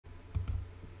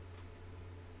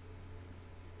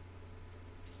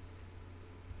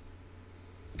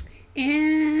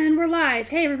And we're live.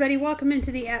 Hey everybody, welcome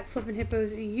into the Flippin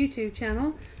Hippos YouTube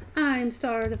channel. I'm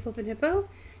Star the Flippin Hippo.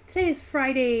 Today is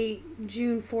Friday,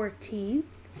 June 14th,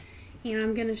 and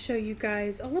I'm going to show you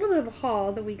guys a little bit of a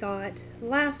haul that we got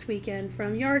last weekend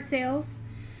from yard sales.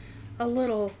 A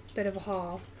little bit of a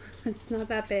haul. It's not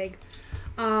that big.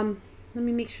 Let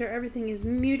me make sure everything is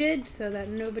muted so that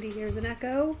nobody hears an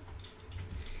echo.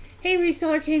 Hey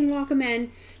Reseller King, welcome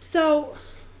in. So,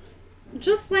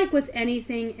 just like with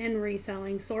anything in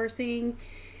reselling, sourcing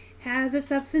has its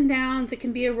ups and downs. It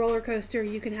can be a roller coaster.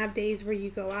 You can have days where you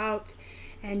go out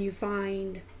and you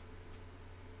find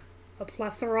a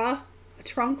plethora, a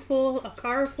trunk full, a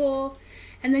car full,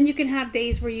 and then you can have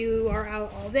days where you are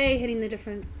out all day hitting the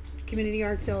different community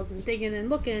yard sales and digging and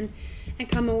looking and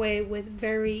come away with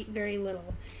very, very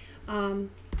little.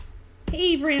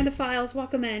 Hey Veranda Files,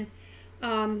 welcome in.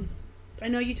 I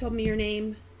know you told me your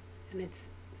name and it's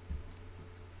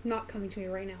not coming to me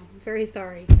right now. I'm very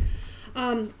sorry.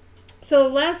 So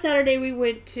last Saturday we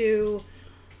went to,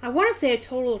 I want to say a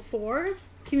total of 4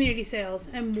 community sales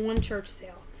and 1 church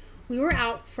sale. We were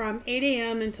out from 8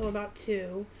 a.m. until about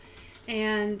 2,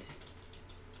 and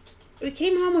we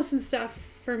came home with some stuff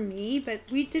for me, but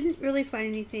we didn't really find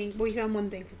anything. We found one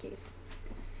thing for Keith.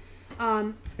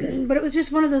 But it was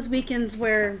just one of those weekends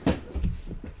where,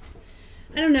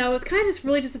 I don't know, it was kind of just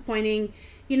really disappointing.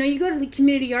 You know, you go to the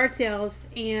community yard sales,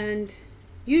 and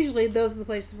usually those are the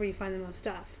places where you find the most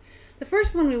stuff. The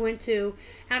first one we went to,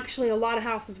 actually a lot of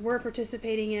houses were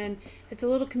participating in. It's a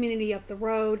little community up the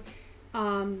road,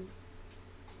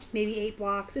 maybe 8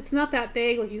 blocks. It's not that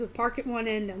big. Like, you could park at one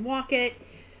end and walk it.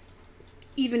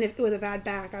 Even if with a bad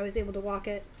back, I was able to walk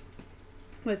it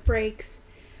with brakes.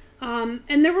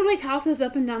 And there were like houses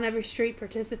up and down every street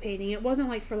participating. It wasn't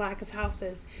like for lack of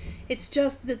houses. It's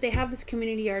just that they have this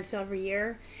community yard sale every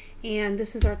year, and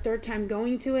this is our 3rd time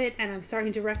going to it, and I'm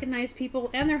starting to recognize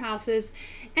people and their houses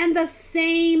and the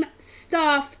same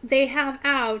stuff they have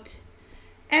out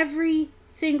every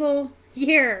single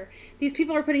year. These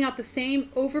people are putting out the same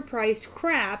overpriced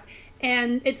crap,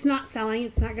 and it's not selling.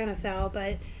 It's not gonna sell,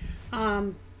 but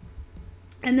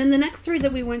and then the next 3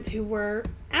 that we went to were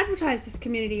advertised as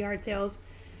community yard sales.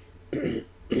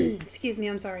 Excuse me,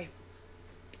 I'm sorry.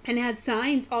 And had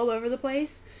signs all over the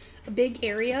place, a big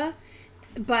area,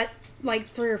 but like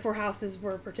 3 or 4 houses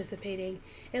were participating.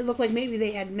 It looked like maybe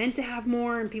they had meant to have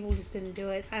more and people just didn't do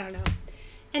it. I don't know.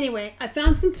 Anyway, I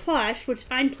found some plush, which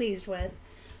I'm pleased with.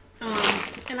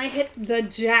 And I hit the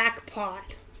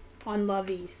jackpot on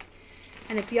loveys.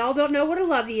 And if y'all don't know what a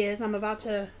lovey is, I'm about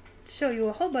to show you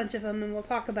a whole bunch of them and we'll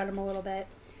talk about them a little bit.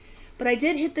 But I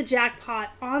did hit the jackpot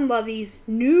on loveys,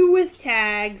 new with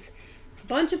tags, a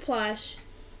bunch of plush,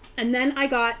 and then I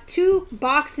got 2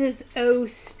 boxes of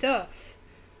stuff.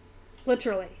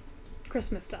 Literally.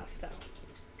 Christmas stuff,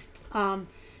 though.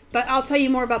 But I'll tell you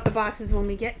more about the boxes when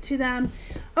we get to them.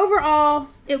 Overall,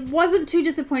 it wasn't too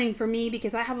disappointing for me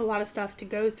because I have a lot of stuff to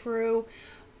go through.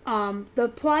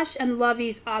 The plush and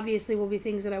loveys obviously will be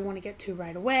things that I want to get to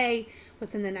right away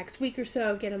within the next week or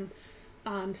so. Get them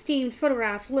steamed,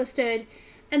 photographed, listed.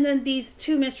 And then these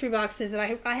 2 mystery boxes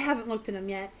that I haven't looked at them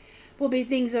yet will be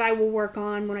things that I will work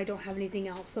on when I don't have anything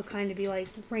else. They'll kind of be like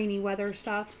rainy weather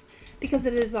stuff because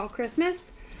it is all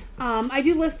Christmas. I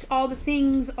do list all the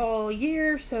things all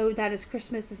year, so that is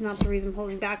Christmas is not the reason I'm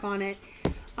holding back on it.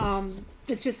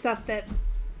 It's just stuff that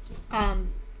I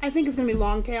think is going to be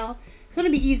long tail. It's going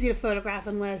to be easy to photograph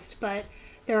and list, but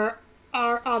there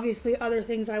are obviously other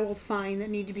things I will find that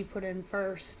need to be put in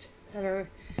first that are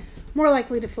more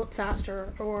likely to flip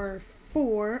faster or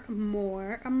for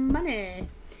more money.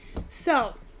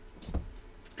 So,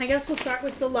 I guess we'll start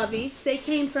with the loveys. They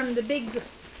came from the big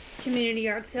community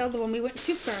yard sale, the one we went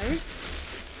to first.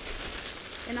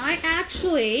 And I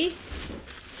actually,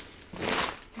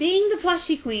 being the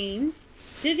plushie queen,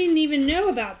 didn't even know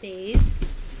about these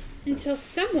until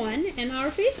someone in our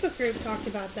Facebook group talked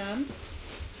about them.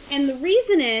 And the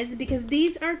reason is because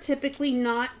these are typically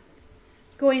not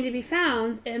going to be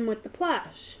found in with the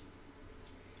plush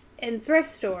in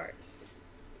thrift stores.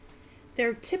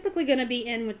 They're typically going to be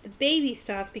in with the baby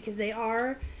stuff because they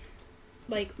are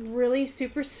like really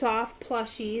super soft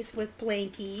plushies with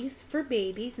blankies for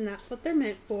babies, and that's what they're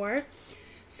meant for.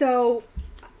 So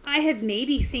I had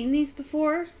maybe seen these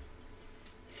before.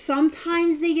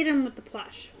 Sometimes they get in with the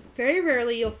plush. Very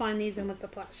rarely you'll find these in with the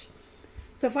plush.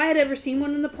 So if I had ever seen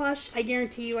one in the plush, I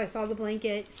guarantee you I saw the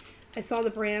blanket. I saw the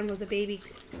brand was a baby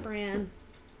brand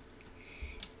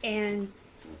and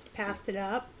passed it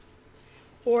up.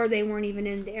 Or they weren't even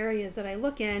in the areas that I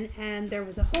look in, and there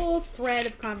was a whole thread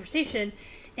of conversation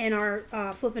in our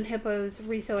Flippin Hippos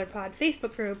Reseller Pod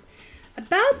Facebook group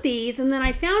about these, and then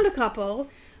I found a couple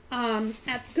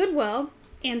at Goodwill,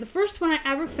 and the first one I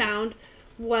ever found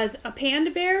was a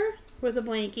panda bear with a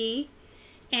blankie,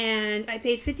 and I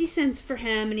paid 50 cents for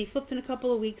him, and he flipped in a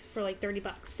couple of weeks for like 30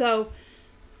 bucks. So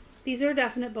these are a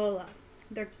definite bolo.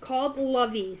 They're called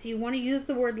loveys. You want to use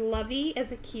the word lovey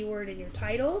as a keyword in your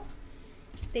title.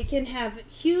 They can have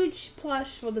huge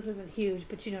plush. Well, this isn't huge,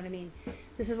 but you know what I mean.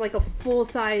 This is like a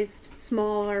full-sized,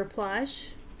 smaller plush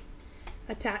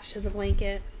attached to the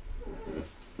blanket.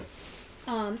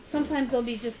 Sometimes they'll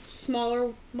be just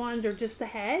smaller ones or just the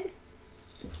head.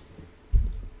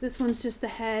 This one's just the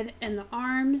head and the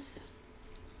arms.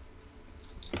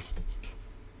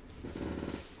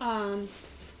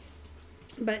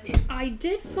 But I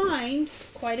did find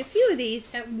quite a few of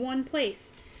these at one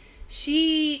place.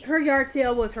 Her yard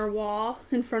sale was her wall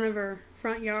in front of her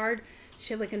front yard.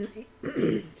 She had like a,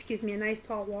 excuse me, a nice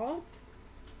tall wall.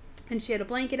 And she had a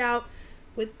blanket out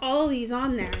with all these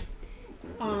on there.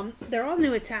 They're all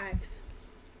new at tags.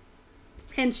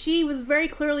 And she was very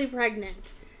clearly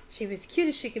pregnant. She was cute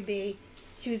as she could be.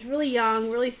 She was really young,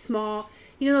 really small.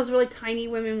 You know those really tiny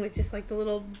women with just like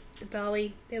the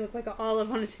belly? They look like an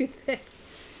olive on a toothpick.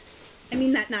 I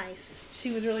mean that nice.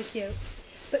 She was really cute.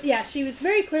 But yeah, she was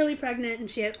very clearly pregnant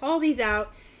and she had all these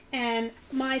out. And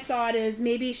my thought is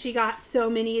maybe she got so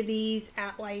many of these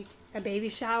at like a baby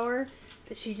shower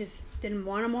that she just didn't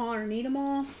want them all or need them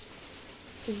all.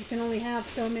 Because you can only have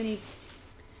so many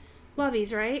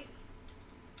loveys, right?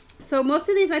 So most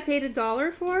of these I paid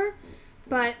 $1 for,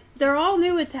 but they're all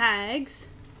new with tags.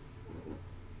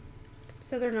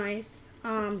 So they're nice.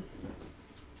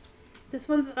 This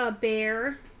one's a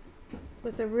bear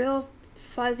with a real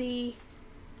fuzzy,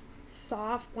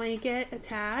 soft blanket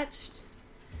attached.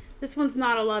 This one's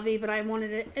not a lovey, but I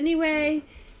wanted it anyway.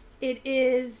 It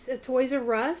is a Toys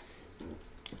R Us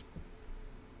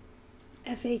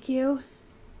FAQ.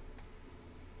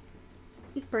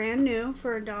 Brand new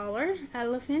for $1.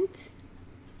 Elephant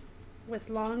with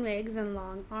long legs and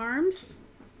long arms.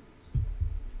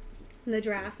 And the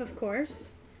giraffe, of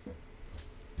course.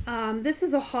 This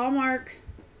is a Hallmark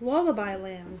lullaby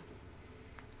lamb.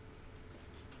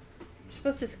 You're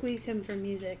supposed to squeeze him for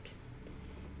music.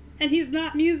 And he's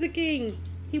not musicking.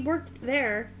 He worked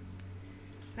there.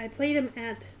 I played him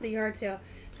at the yard sale.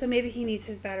 So maybe he needs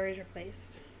his batteries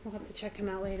replaced. We'll have to check him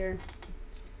out later.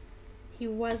 He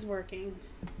was working.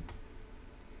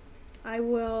 I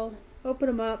will open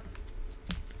him up,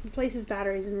 replace his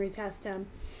batteries, and retest him.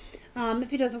 If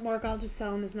he doesn't work, I'll just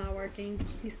tell him he's not working.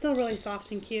 He's still really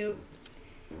soft and cute.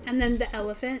 And then the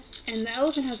elephant. And the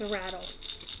elephant has a rattle.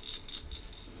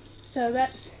 So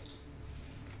that's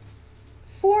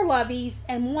 4 loveys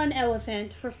and 1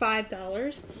 elephant for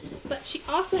 $5. But she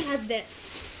also had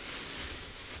this.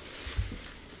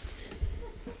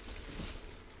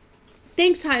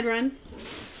 Thanks, Hydron.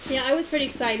 Yeah, I was pretty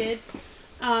excited.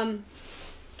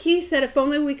 Keith said if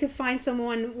only we could find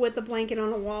someone with a blanket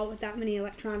on a wall with that many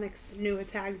electronics new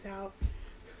with tags out.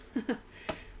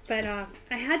 But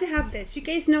I had to have this. You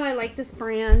guys know I like this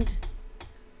brand,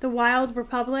 the Wild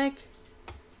Republic.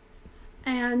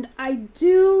 And I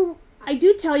do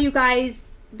tell you guys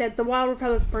that the Wild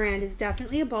Republic brand is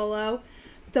definitely a bolo.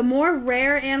 The more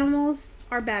rare animals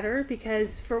are better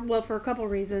because for a couple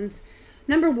reasons.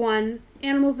 Number one,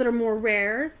 animals that are more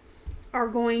rare are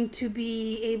going to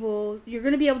be able, you're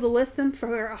going to be able to list them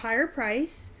for a higher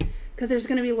price because there's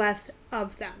going to be less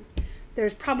of them.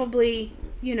 There's probably,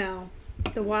 you know,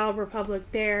 the Wild Republic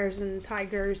bears and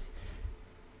tigers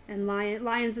and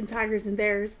lions and tigers and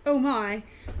bears. Oh my,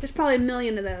 there's probably 1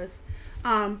 million of those.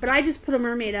 But I just put a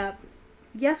mermaid up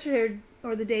yesterday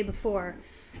or the day before.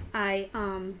 I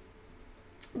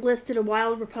listed a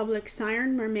Wild Republic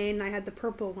siren mermaid and I had the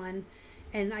purple one.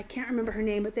 And I can't remember her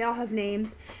name, but they all have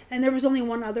names. And there was only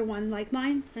one other one like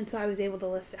mine, and so I was able to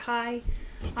list it high.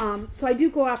 So I do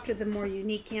go after the more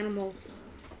unique animals.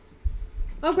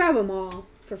 I'll grab them all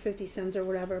for 50 cents or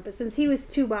whatever. But since he was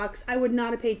 $2, I would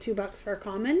not have paid $2 for a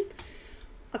common.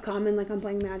 A common like I'm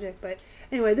playing Magic. But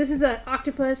anyway, this is an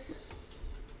octopus.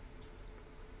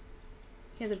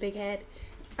 He has a big head.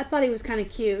 I thought he was kind of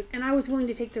cute, and I was willing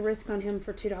to take the risk on him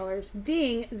for $2,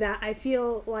 being that I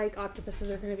feel like octopuses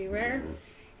are going to be rare,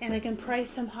 and I can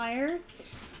price them higher.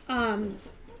 I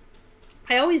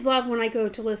always love when I go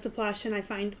to list a plush and I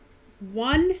find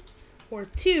 1 or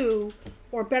 2,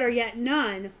 or better yet,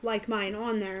 none like mine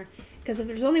on there, because if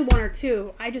there's only 1 or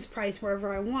 2, I just price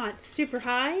wherever I want super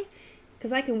high,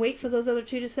 because I can wait for those other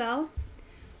 2 to sell,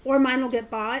 or mine will get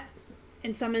bought.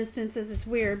 In some instances, it's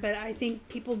weird, but I think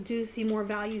people do see more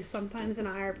value sometimes in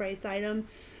a higher priced item.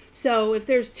 So if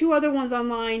there's 2 other ones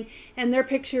online and their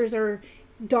pictures are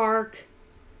dark,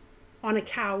 on a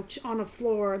couch, on a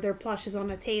floor, their plush is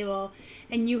on a table,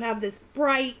 and you have this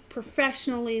bright,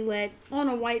 professionally lit, on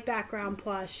a white background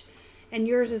plush, and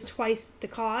yours is twice the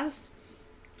cost,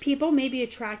 people may be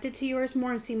attracted to yours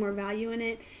more and see more value in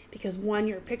it because, one,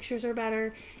 your pictures are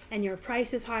better and your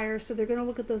price is higher, so they're going to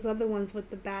look at those other ones with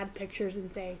the bad pictures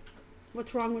and say,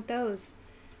 what's wrong with those?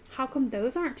 How come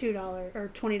those aren't $2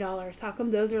 or $20? How come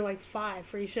those are like $5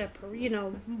 free ship? Or, you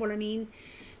know what I mean?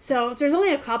 So if there's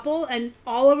only a couple and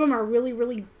all of them are really,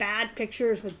 really bad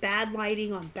pictures with bad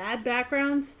lighting on bad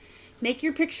backgrounds, make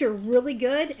your picture really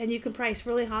good and you can price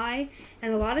really high.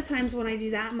 And a lot of times when I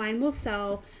do that, mine will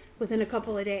sell within a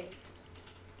couple of days.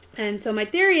 And so my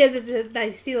theory is that I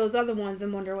see those other ones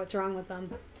and wonder what's wrong with them.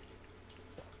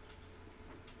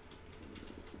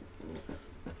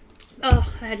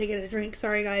 Oh, I had to get a drink.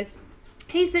 Sorry, guys.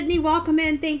 Hey, Sydney, welcome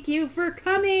in. Thank you for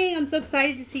coming. I'm so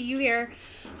excited to see you here.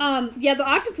 Yeah, the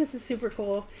octopus is super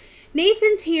cool.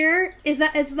 Nathan's here. Is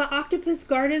the octopus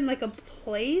garden like a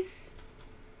place?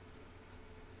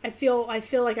 I feel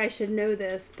like I should know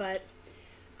this, but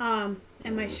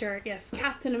and my shirt, yes,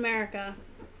 Captain America.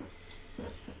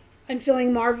 I'm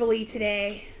feeling Marvel-y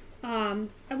today. I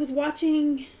was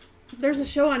watching. There's a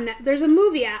show on there's a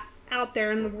movie out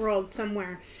there in the world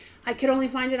somewhere. I could only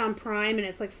find it on Prime, and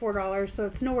it's like $4, so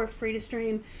it's nowhere free to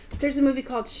stream. But there's a movie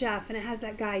called Chef, and it has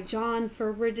that guy, John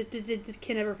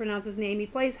can never pronounce his name. He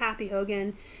plays Happy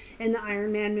Hogan in the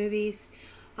Iron Man movies.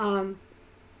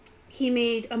 He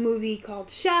made a movie called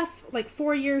Chef like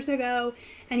 4 years ago,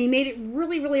 and he made it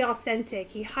really, really authentic.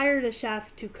 He hired a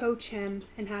chef to coach him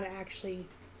in how to actually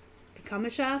become a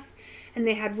chef, and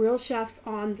they had real chefs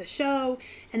on the show,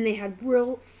 and they had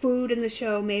real food in the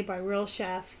show made by real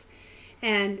chefs.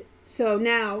 And so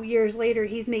now, years later,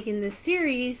 he's making this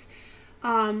series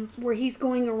where he's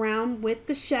going around with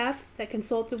the chef that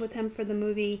consulted with him for the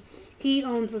movie. He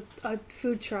owns a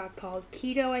food truck called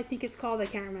Keto, I think it's called. I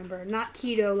can't remember. Not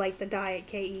keto like the diet,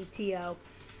 Keto.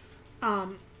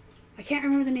 I can't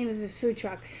remember the name of his food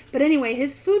truck. But anyway,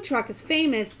 his food truck is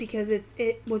famous because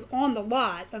it was on the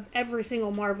lot of every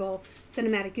single Marvel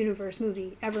Cinematic Universe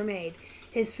movie ever made.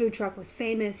 His food truck was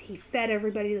famous. He fed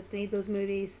everybody that made those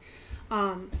movies.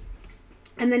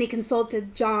 And then he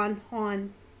consulted John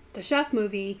on the Chef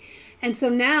movie. And so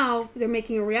now they're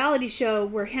making a reality show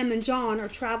where him and John are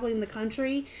traveling the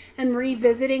country and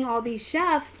revisiting all these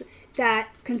chefs that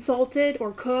consulted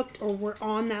or cooked or were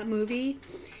on that movie.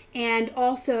 And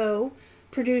also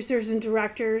producers and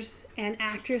directors and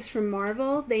actors from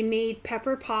Marvel. They made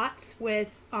pepper pots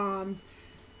with Gwyneth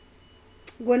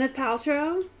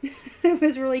Paltrow. It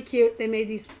was really cute. They made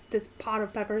this pot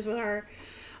of peppers with her.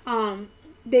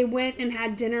 They went and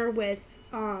had dinner with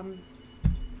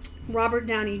Robert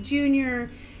Downey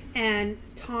Jr. and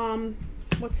Tom,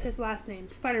 what's his last name?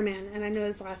 Spider-Man, and I know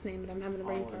his last name, but I'm having a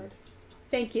brain fart.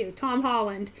 Thank you. Tom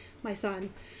Holland, my son.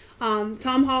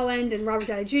 Tom Holland and Robert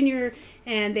Downey Jr.,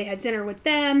 and they had dinner with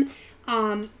them.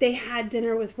 They had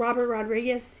dinner with Robert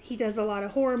Rodriguez. He does a lot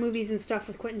of horror movies and stuff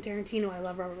with Quentin Tarantino. I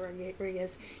love Robert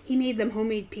Rodriguez. He made them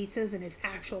homemade pizzas in his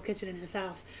actual kitchen in his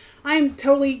house. I'm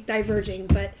totally diverging,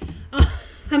 but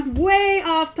I'm way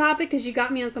off topic because you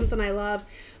got me on something I love.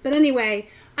 But anyway,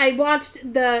 I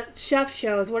watched the Chef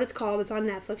Show is what it's called. It's on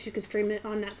Netflix. You can stream it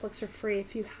on Netflix for free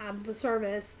if you have the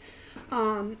service.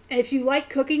 If you like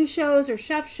cooking shows or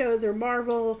chef shows or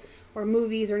Marvel or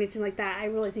movies or anything like that, I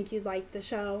really think you'd like the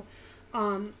show.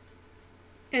 And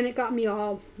it got me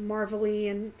all Marvel-y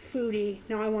and foodie.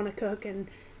 Now I want to cook and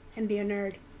be a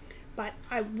nerd. But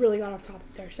I really got off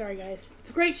topic there. Sorry, guys. It's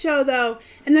a great show, though.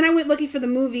 And then I went looking for the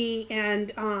movie,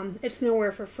 and it's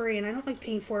nowhere for free. And I don't like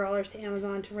paying $4 to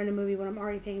Amazon to rent a movie when I'm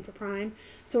already paying for Prime.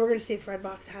 So we're going to see if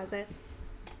Redbox has it.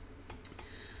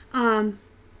 A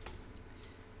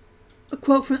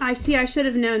quote from, I should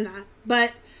have known that.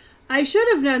 But I should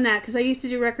have known that because I used to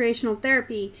do recreational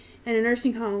therapy in a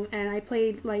nursing home, and I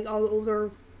played like all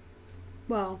older,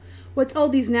 well, what's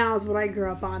oldies now is what I grew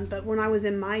up on, but when I was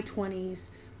in my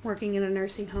 20s working in a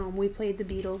nursing home, we played the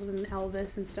Beatles and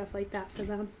Elvis and stuff like that for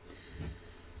them.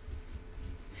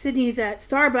 Sydney's at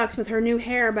Starbucks with her new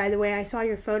hair, by the way. I saw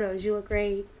your photos. You look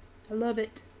great. I love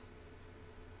it.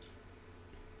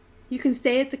 You can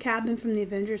stay at the cabin from the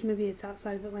Avengers movie. It's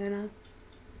outside of Atlanta.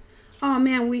 Oh,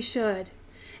 man, we should.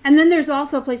 And then there's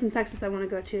also a place in Texas I want to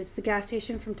go to. It's the gas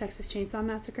station from Texas Chainsaw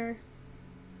Massacre.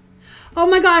 Oh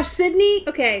my gosh, Sydney.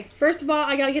 Okay, first of all,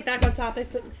 I got to get back on topic.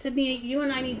 But Sydney, you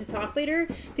and I need to talk later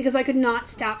because I could not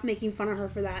stop making fun of her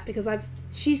for that. Because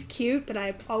she's cute, but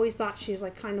I've always thought she's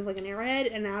like kind of like an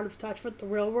airhead and out of touch with the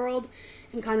real world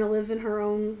and kind of lives in her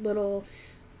own little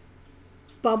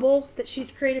bubble that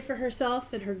she's created for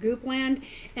herself in her goop land,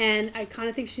 and I kind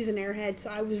of think she's an airhead, so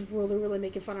I was really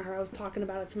making fun of her. I was talking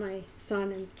about it to my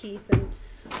son and Keith, and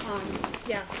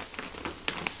yeah.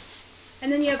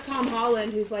 And then you have Tom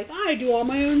Holland, who's like, I do all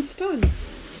my own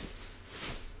stunts.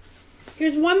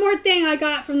 Here's one more thing I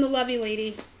got from the Lovey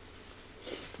Lady.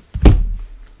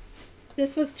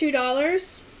 This was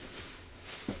 $2,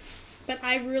 but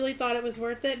I really thought it was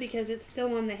worth it because it's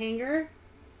still on the hanger.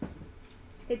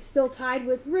 It's still tied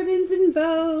with ribbons and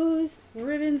bows.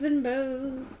 Ribbons and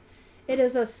bows. It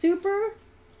is a super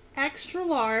extra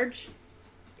large.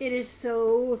 It is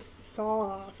so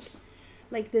soft.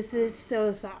 Like, this is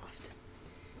so soft.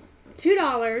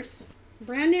 $2.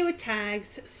 Brand new with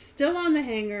tags. Still on the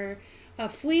hanger. A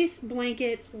fleece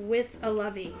blanket with a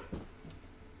Lovey.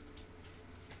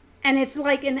 And it's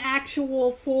like an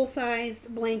actual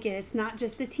full-sized blanket. It's not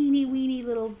just a teeny weeny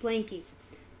little blankie.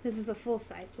 This is a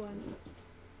full-sized one.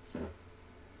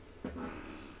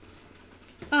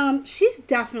 She's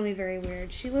definitely very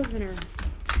weird. She lives in her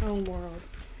own world.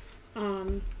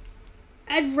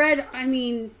 I've read, I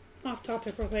mean, off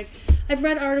topic real quick. I've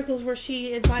read articles where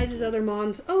she advises other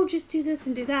moms, oh, just do this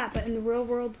and do that. But in the real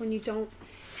world, when you don't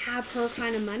have her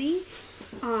kind of money,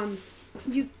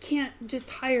 you can't just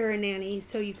hire a nanny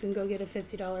so you can go get a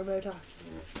 $50 Botox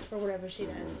or whatever she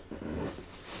does.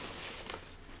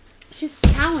 She's a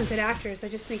talented actress. I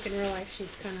just think in real life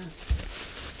she's kind of...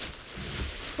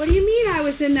 What do you mean I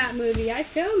was in that movie? I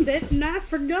filmed it and I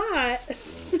forgot.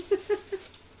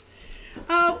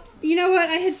 Oh, you know what?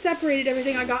 I had separated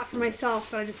everything I got for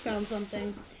myself, but I just found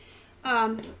something.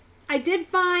 I did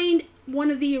find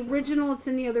one of the original. It's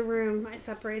in the other room. I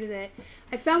separated it.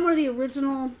 I found one of the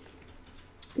original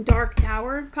Dark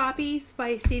Tower copies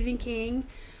by Stephen King.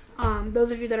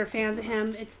 Those of you that are fans of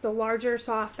him, it's the larger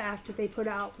softback that they put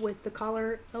out with the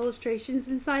color illustrations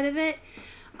inside of it.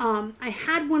 I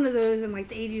had one of those in like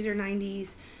the 80s or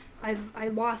 90s. I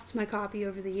lost my copy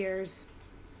over the years.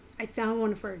 I found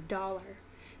one for $1.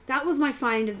 That was my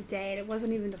find of the day, and it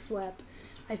wasn't even to flip.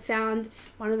 I found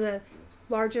one of the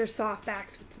larger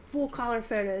softbacks with full color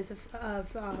photos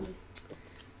of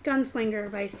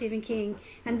Gunslinger by Stephen King.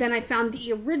 And then I found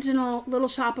the original Little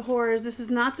Shop of Horrors. This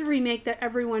is not the remake that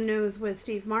everyone knows with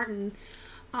Steve Martin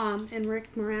and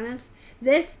Rick Moranis.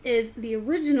 This is the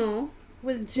original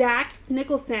with Jack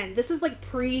Nicholson. This is like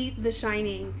pre-The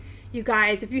Shining. You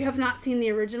guys, if you have not seen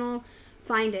the original,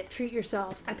 find it. Treat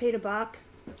yourselves. I paid $1.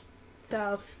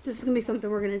 So this is going to be something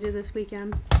we're going to do this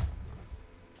weekend.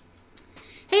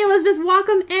 Hey, Elizabeth,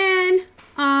 welcome in.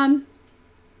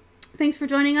 Thanks for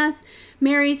joining us.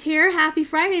 Mary's here. Happy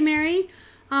Friday, Mary.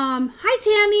 Hi,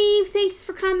 Tammy. Thanks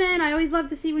for coming. I always love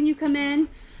to see when you come in.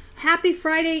 Happy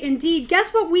Friday indeed.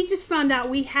 Guess what we just found out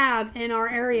we have in our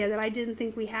area that I didn't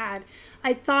think we had.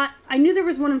 I knew there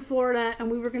was one in Florida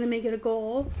and we were going to make it a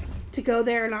goal to go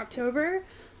there in October.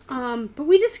 But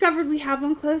we discovered we have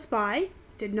one close by.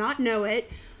 Did not know it.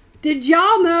 Did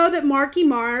y'all know that Marky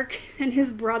Mark and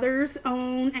his brothers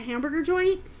own a hamburger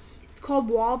joint? It's called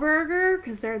Wahlburger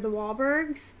because they're the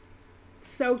Wahlbergs.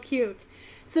 So cute.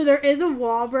 So there is a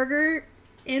Wahlburger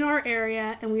in our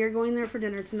area and we are going there for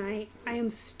dinner tonight. I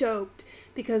am stoked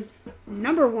because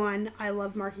number one, I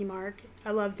love Marky Mark.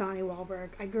 I love Donnie Wahlberg.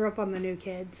 I grew up on the New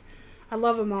Kids. I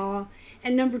love them all.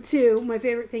 And number two, my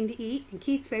favorite thing to eat and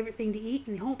Keith's favorite thing to eat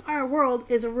in the whole entire world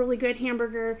is a really good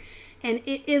hamburger. And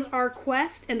it is our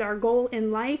quest and our goal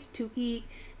in life to eat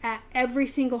at every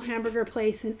single hamburger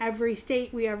place in every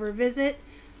state we ever visit.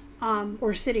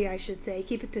 Or city, I should say.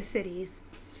 Keep it to cities.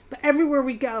 But everywhere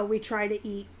we go, we try to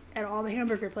eat at all the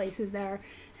hamburger places there.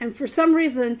 And for some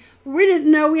reason, we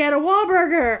didn't know we had a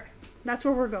Wahlburger. That's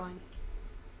where we're going.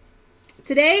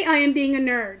 Today, I am being a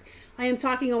nerd. I am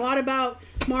talking a lot about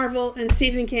Marvel and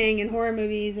Stephen King and horror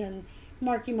movies and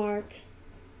Marky Mark.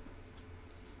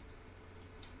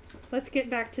 Let's get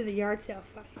back to the yard sale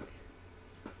finds.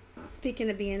 Speaking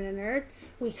of being a nerd,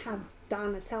 we have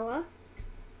Donatello.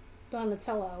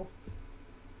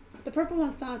 The purple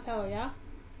one's Donatello, yeah?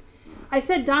 I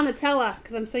said Donatella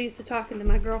because I'm so used to talking to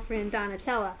my girlfriend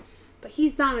Donatella. But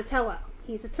he's Donatello.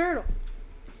 He's a turtle.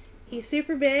 He's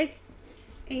super big.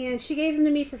 And she gave him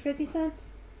to me for 50 cents.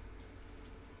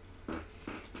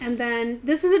 And then,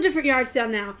 this is a different yard sale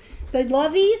now. The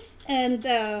Loveys and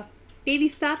the baby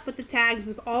stuff with the tags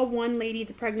was all one lady,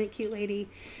 the pregnant cute lady.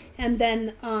 And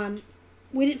then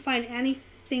we didn't find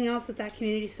anything else at that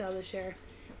community sale this year.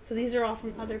 So these are all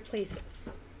from other places,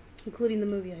 including the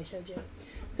movie I showed you.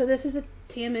 So this is a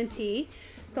TMNT.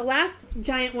 The last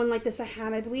giant one like this I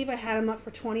had, I believe I had him up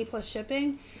for 20 plus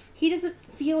shipping. He doesn't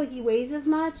feel like he weighs as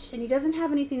much, and he doesn't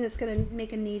have anything that's going to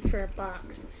make a need for a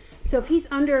box. So if he's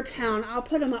under a pound, I'll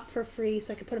put him up for free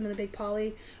so I can put him in the big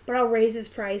poly. But I'll raise his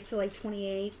price to like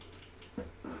 $28.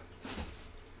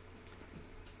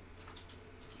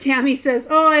 Tammy says,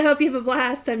 oh, I hope you have a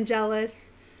blast. I'm jealous.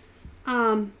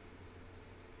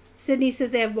 Sydney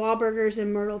says they have Wahlburgers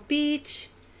in Myrtle Beach.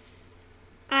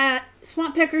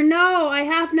 Swamp Picker, no, I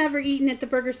have never eaten at the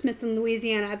Burger Smith in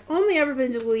Louisiana. I've only ever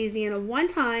been to Louisiana one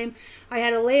time. I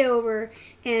had a layover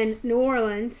in New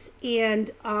Orleans, and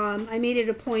I made it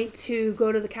a point to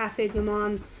go to the Cafe du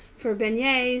Monde for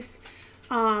beignets.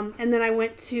 And then I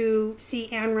went to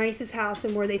see Anne Rice's house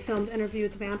and where they filmed Interview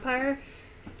with the Vampire.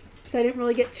 So I didn't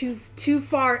really get too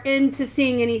far into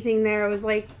seeing anything there. It was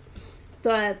like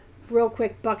the real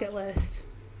quick bucket list.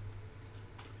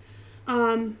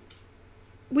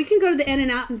 We can go to the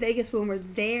In-N-Out in Vegas when we're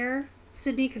there,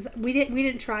 Sydney, because we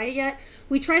didn't try it yet.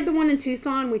 We tried the one in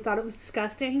Tucson. We thought it was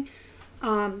disgusting,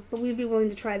 but we'd be willing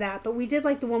to try that. But we did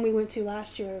like the one we went to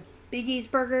last year, Big E's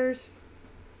Burgers,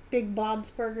 Big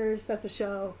Bob's Burgers. That's a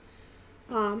show.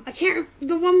 The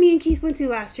one me and Keith went to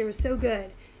last year was so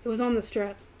good. It was on the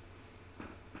Strip.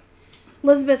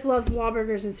 Elizabeth loves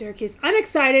Wahlburgers in Syracuse. I'm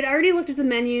excited. I already looked at the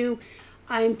menu.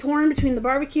 I'm torn between the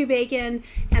barbecue bacon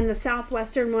and the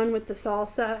southwestern one with the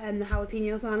salsa and the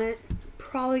jalapenos on it.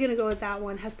 Probably going to go with that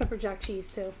one. Has pepper jack cheese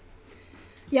too.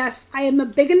 Yes, I am a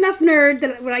big enough nerd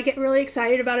that when I get really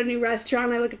excited about a new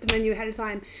restaurant, I look at the menu ahead of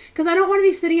time. Because I don't want to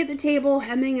be sitting at the table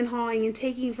hemming and hawing and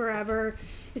taking forever.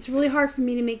 It's really hard for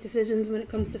me to make decisions when it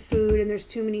comes to food and there's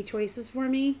too many choices for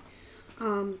me.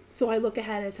 So I look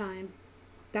ahead of time.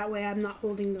 That way I'm not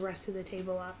holding the rest of the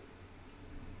table up.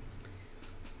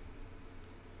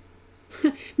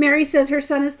 Mary says her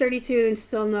son is 32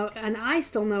 and I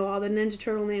still know all the Ninja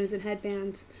Turtle names and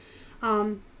headbands.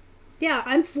 Yeah,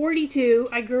 I'm 42.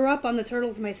 I grew up on the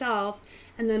Turtles myself,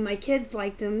 and then my kids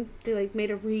liked them. They made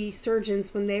a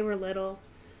resurgence when they were little.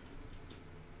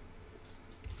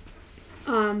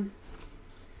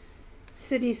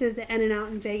 Sydney says the In-N-Out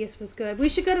in Vegas was good. We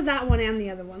should go to that one and the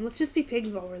other one. Let's just be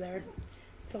pigs while we're there.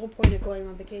 It's the whole point of going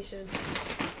on vacation.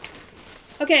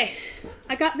 Okay,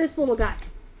 I got this little guy.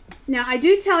 Now, I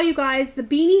do tell you guys, the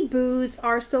Beanie Boos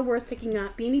are still worth picking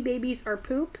up. Beanie Babies are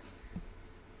poop.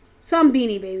 Some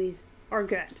Beanie Babies are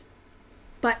good.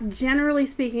 But generally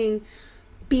speaking,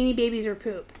 Beanie Babies are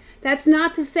poop. That's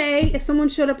not to say if someone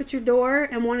showed up at your door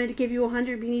and wanted to give you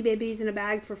 100 Beanie Babies in a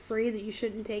bag for free that you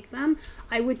shouldn't take them.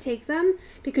 I would take them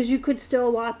because you could still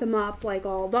lot them up like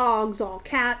all dogs, all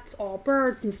cats, all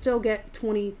birds, and still get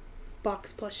 $20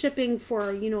 plus shipping for,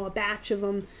 a batch of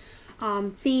them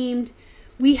themed.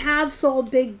 We have sold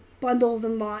big bundles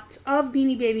and lots of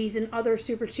Beanie Babies and other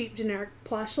super cheap generic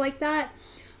plush like that.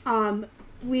 I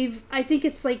think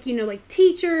it's like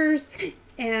teachers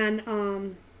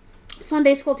and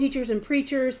Sunday school teachers and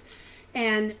preachers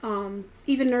and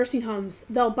even nursing homes.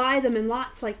 They'll buy them in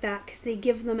lots like that because they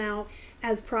give them out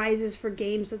as prizes for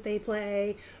games that they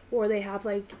play, or they have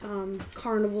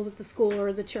carnivals at the school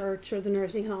or the church or the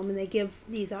nursing home, and they give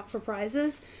these out for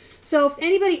prizes. So if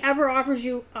anybody ever offers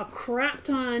you a crap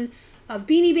ton of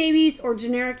Beanie Babies or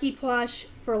generic plush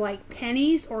for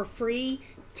pennies or free,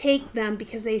 take them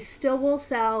because they still will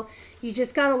sell. You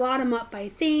just got to lot them up by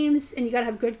themes, and you got to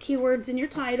have good keywords in your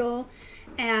title,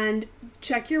 and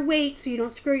check your weight so you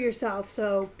don't screw yourself.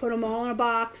 So put them all in a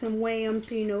box and weigh them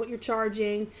so you know what you're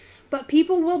charging. But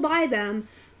people will buy them.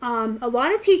 A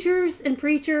lot of teachers and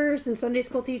preachers and Sunday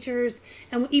school teachers,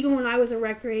 and even when I was a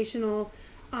recreational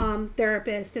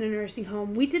therapist in a nursing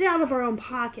home, we did it out of our own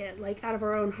pocket, out of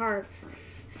our own hearts.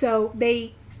 So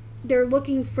they're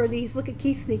looking for these. Look at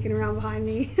Keith sneaking around behind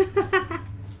me.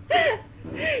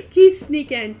 Keith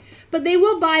sneaking. But they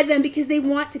will buy them because they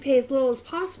want to pay as little as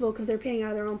possible because they're paying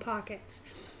out of their own pockets.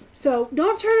 So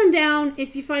don't turn them down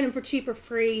if you find them for cheap or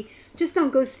free. Just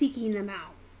don't go seeking them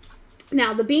out.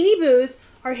 Now, the Beanie Boos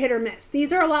are hit or miss.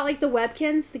 These are a lot like the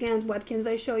Webkins, the Gans Webkins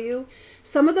I show you.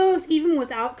 Some of those, even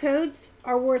without codes,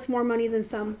 are worth more money than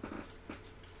some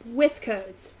with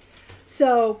codes.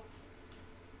 So,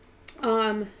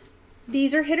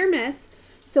 these are hit or miss.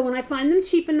 So when I find them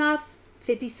cheap enough,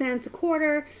 50 cents a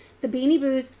quarter, the Beanie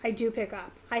Boos I do pick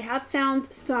up. I have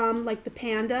found some, like the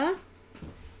Panda.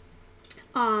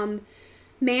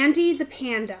 Mandy the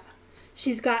Panda.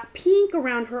 She's got pink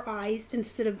around her eyes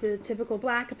instead of the typical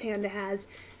black a panda has.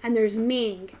 And there's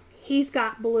Ming. He's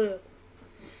got blue.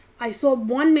 I sold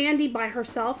one Mandy by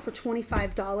herself for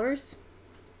 $25.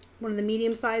 One of the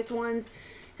medium-sized ones.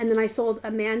 And then I sold a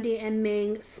Mandy and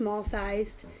Ming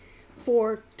small-sized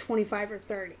for $25 or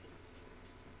 $30.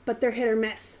 But they're hit or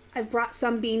miss. I've brought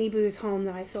some Beanie Boos home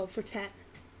that I sold for $10.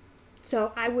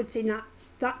 So I would say not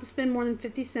to spend more than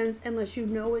 50 cents unless you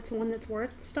know it's one that's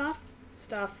worth stuff.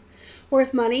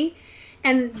 worth money.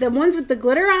 And the ones with the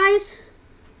glitter eyes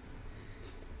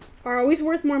are always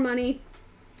worth more money.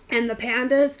 And the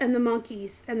pandas and the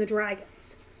monkeys and the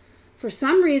dragons. For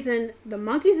some reason, the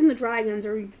monkeys and the dragons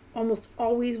are almost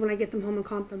always, when I get them home and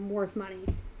comp them, worth money.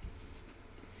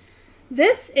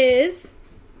 This is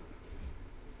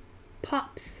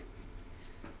Pups.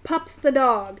 Pups the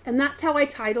dog. And that's how I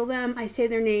title them. I say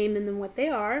their name and then what they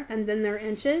are and then their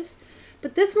inches.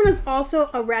 But this one is also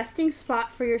a resting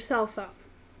spot for your cell phone.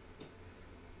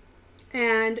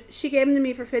 And she gave them to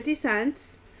me for 50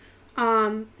 cents.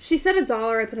 She said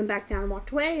 $1. I put them back down and walked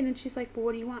away. And then she's like, well,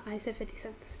 what do you want? I said 50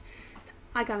 cents. So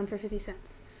I got them for 50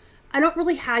 cents. I don't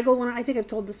really haggle when I think I've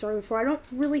told the story before. I don't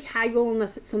really haggle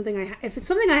unless it's something if it's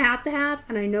something I have to have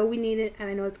and I know we need it and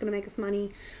I know it's going to make us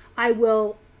money, I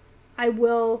will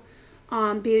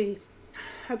be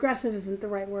aggressive isn't the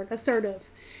right word, assertive,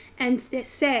 and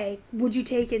say, would you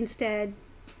take instead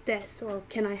this, or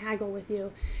can I haggle with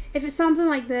you? If it's something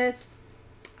like this,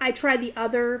 I try the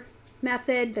other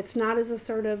method that's not as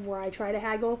assertive where I try to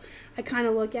haggle. I kind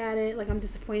of look at it like I'm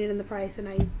disappointed in the price and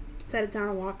I set it down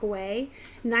and walk away.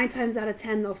 9 times out of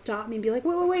 10 they'll stop me and be like,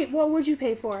 wait, what would you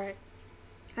pay for it?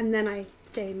 And then I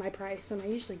say my price and I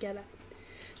usually get it.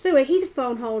 So anyway, he's a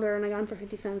phone holder and I got him for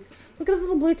 50 cents. Look at his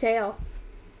little blue tail.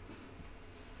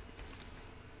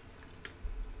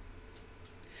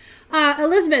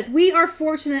 Elizabeth, we are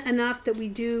fortunate enough that we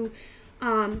do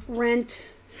rent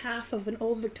half of an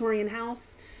old Victorian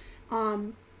house.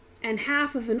 And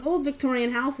half of an old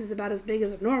Victorian house is about as big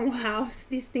as a normal house.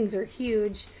 These things are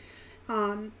huge.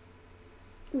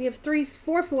 We have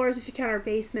 4 floors if you count our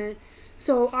basement.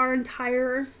 So our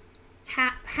entire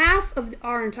half of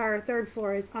our entire 3rd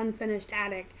floor is unfinished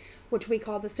attic, which we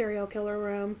call the serial killer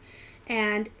room.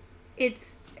 And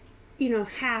it's,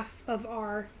 half of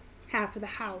the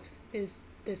house is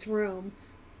this room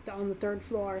on the 3rd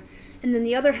floor. And then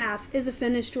the other half is a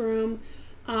finished room.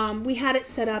 We had it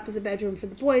set up as a bedroom for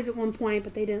the boys at one point,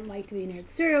 but they didn't like to be near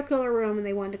the serial killer room and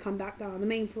they wanted to come back down on the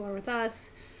main floor with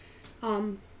us.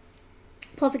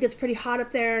 Plus it gets pretty hot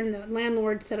up there and the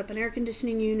landlord set up an air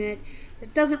conditioning unit.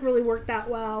 It doesn't really work that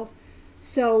well.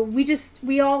 So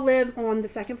we all live on the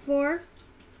 2nd floor,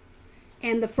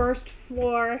 and the 1st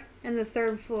floor and the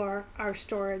 3rd floor are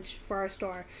storage for our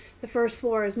store. The 1st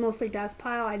floor is mostly death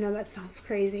pile. I know that sounds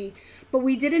crazy, but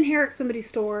we did inherit somebody's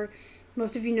store.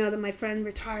 Most of you know that my friend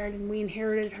retired and we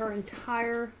inherited her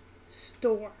entire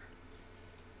store.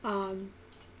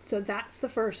 So that's the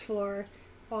 1st floor.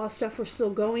 All the stuff we're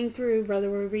still going through, whether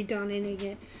we're redonating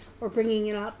it or bringing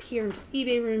it up here into the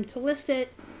eBay room to list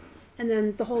it. And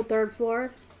then the whole 3rd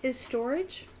floor is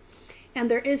storage. And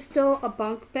there is still a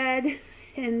bunk bed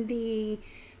in the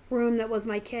room that was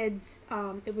my kids'.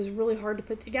 It was really hard to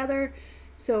put together.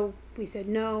 So we said,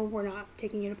 no, we're not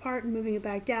taking it apart and moving it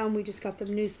back down. We just got the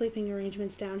new sleeping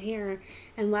arrangements down here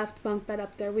and left the bunk bed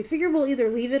up there. We figure we'll either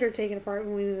leave it or take it apart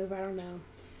when we move. I don't know.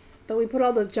 But we put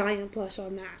all the giant plush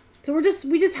on that. So we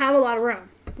just have a lot of room.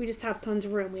 We just have tons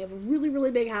of room. We have a really,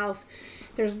 really big house.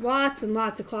 There's lots and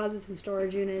lots of closets and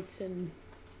storage units and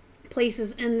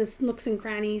places in the nooks and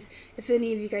crannies. If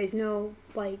any of you guys know,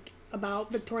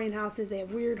 about Victorian houses, they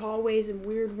have weird hallways and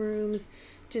weird rooms.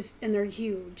 And they're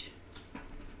huge.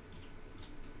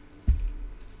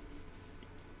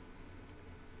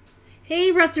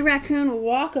 Hey, Rusty Raccoon,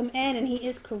 welcome in, and he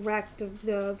is correct.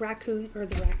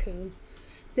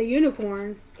 The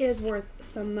unicorn is worth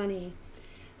some money.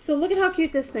 So look at how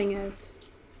cute this thing is.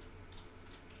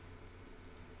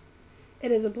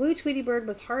 It is a blue Tweety bird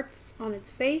with hearts on its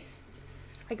face.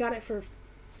 I got it for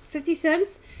 50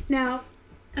 cents. Now,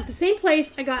 at the same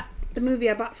place, I got the movie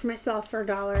I bought for myself for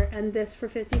 $1 and this for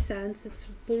 50 cents. It's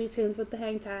Looney Tunes with the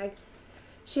hang tag.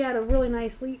 She had a really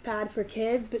nice leap pad for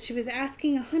kids, but she was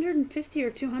asking $150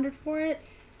 or $200 for it.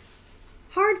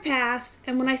 Hard pass,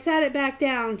 and when I sat it back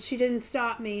down, she didn't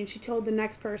stop me, and she told the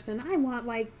next person, I want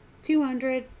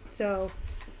 $200. So,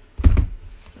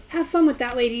 have fun with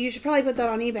that, lady. You should probably put that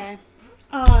on eBay.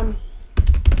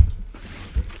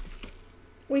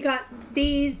 We got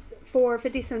these for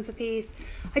 50 cents a piece.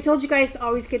 I told you guys to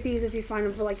always get these if you find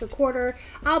them for a quarter.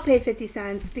 I'll pay 50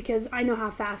 cents because I know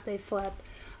how fast they flip.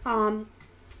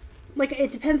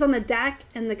 It depends on the deck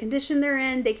and the condition they're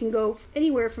in. They can go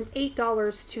anywhere from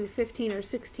 $8 to $15 or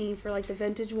 $16 for the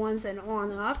vintage ones and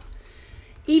on up.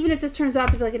 Even if this turns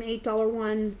out to be an $8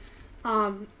 one,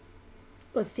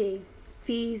 let's see,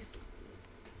 fees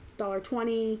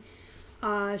 $1.20.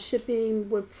 Shipping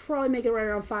would probably make it right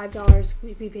around $5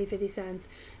 if we pay 50 cents.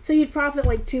 So you'd profit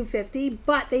 $2.50,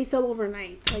 but they sell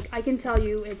overnight. I can tell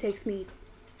you it takes me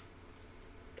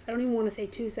I don't even want to say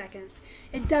 2 seconds.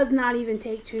 It does not even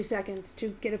take 2 seconds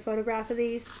to get a photograph of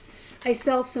these. I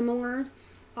sell similar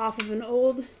off of an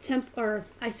old or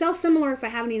I sell similar if I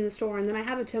have any in the store, and then I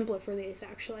have a template for these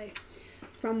actually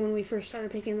from when we first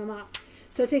started picking them up.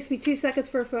 So it takes me 2 seconds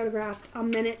for a photograph, a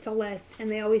minute to list, and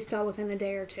they always sell within a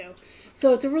day or two.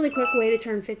 So it's a really quick way to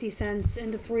turn 50 cents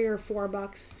into $3 or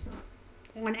 $4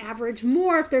 on average,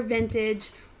 more if they're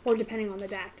vintage or depending on the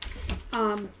deck.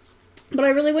 But I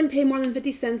really wouldn't pay more than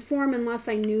 50 cents for them unless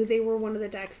I knew they were one of the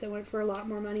decks that went for a lot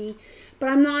more money. But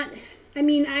I'm not, I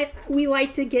mean, we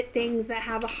like to get things that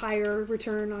have a higher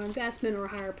return on investment or a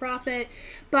higher profit.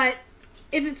 But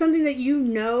if it's something that you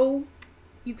know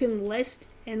you can list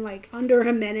in like under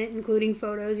a minute, including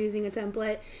photos using a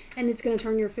template, and it's going to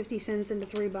turn your 50 cents into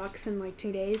 $3 in like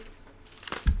 2 days,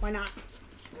 why not?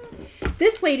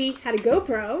 This lady had a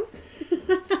GoPro.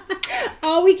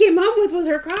 All we came home with was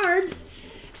her cards.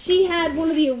 She had one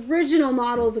of the original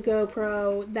models of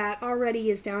GoPro that already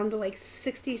is down to like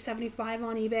 $60, $75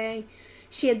 on eBay.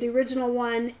 She had the original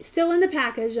one still in the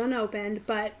package, unopened,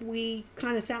 but we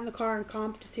kind of sat in the car and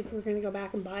comped to see if we were going to go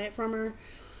back and buy it from her.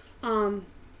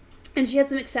 And she had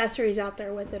some accessories out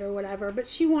there with it or whatever, but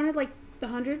she wanted like the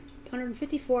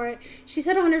 150 for it. She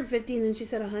said 150 and then she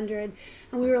said 100,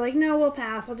 and we were like, no, we'll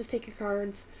pass. I'll just take your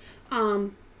cards.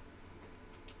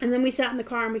 And then we sat in the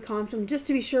car and we comped them just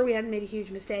to be sure we hadn't made a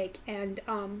huge mistake. And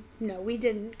no, we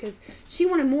didn't, because she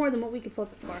wanted more than what we could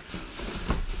flip it for.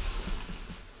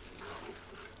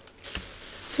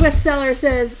 Swift Seller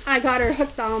says, I got her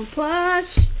hooked on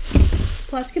plush.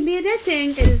 Plush can be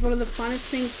addicting. It is one of the funnest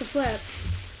things to flip.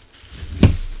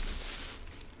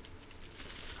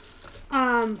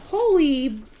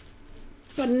 Holy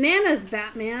bananas,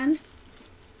 Batman.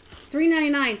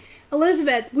 $3.99.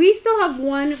 Elizabeth, we still have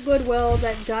one Goodwill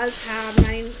that does have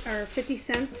 50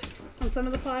 cents on some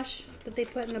of the plush that they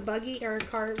put in a buggy or a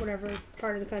cart, whatever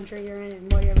part of the country you're in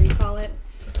and whatever you call it.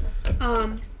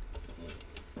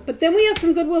 But then we have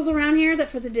some Goodwills around here that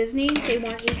for the Disney, they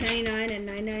want $8.99 and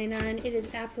 $9.99. It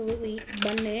is absolutely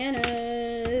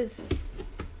bananas.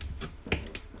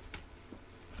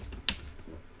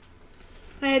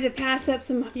 I had to pass up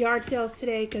some yard sales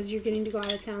today because you're getting to go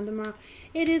out of town tomorrow.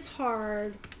 It is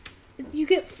hard. You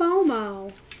get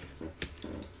FOMO.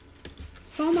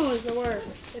 FOMO is the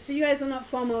worst. If you guys don't know what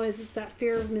FOMO is, it's that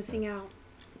fear of missing out.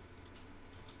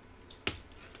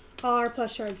 All our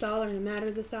plush are $1, no matter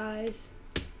the size.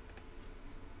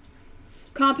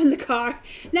 Comp in the car.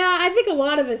 Now, I think a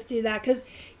lot of us do that because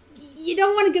you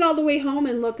don't want to get all the way home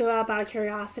and look up out of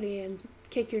curiosity and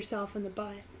kick yourself in the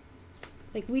butt.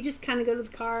 Like, we just kind of go to the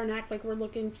car and act like we're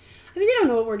looking. I mean, they don't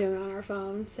know what we're doing on our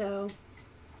phone, so.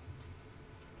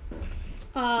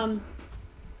 I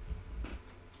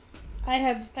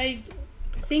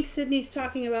think Sydney's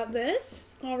talking about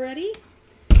this already.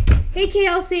 Hey,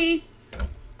 KLC.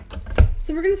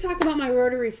 So we're going to talk about my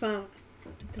rotary phone.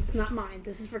 This is not mine.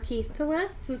 This is for Keith to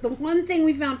list. This is the one thing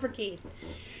we found for Keith.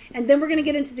 And then we're going to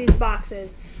get into these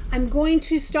boxes. I'm going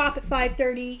to stop at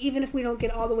 5:30, even if we don't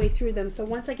get all the way through them. So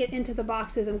once I get into the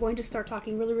boxes, I'm going to start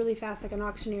talking really, really fast like an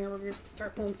auctioneer. We're going to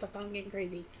start pulling stuff out and getting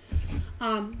crazy.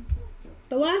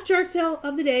 The last yard sale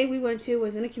of the day we went to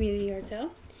was in a community yard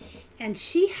sale. And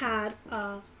she had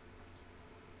a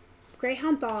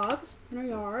greyhound dog in her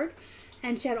yard.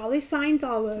 And she had all these signs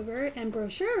all over and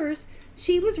brochures.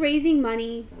 She was raising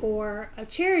money for a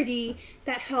charity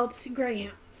that helps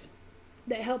greyhounds.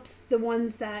 That helps the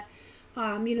ones that,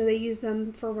 they use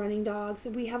them for running dogs.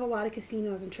 We have a lot of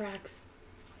casinos and tracks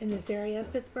in this area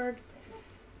of Pittsburgh.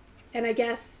 And I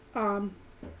guess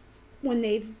when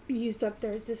they've used up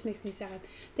this makes me sad.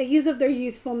 They use up their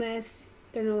usefulness.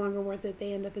 They're no longer worth it.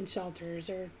 They end up in shelters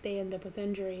or they end up with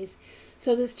injuries.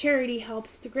 So this charity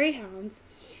helps the greyhounds.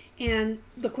 And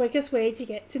the quickest way to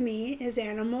get to me is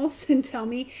animals and tell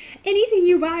me anything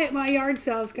you buy at my yard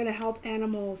sale is going to help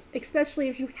animals, especially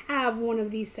if you have one of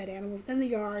these said animals in the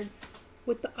yard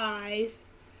with the eyes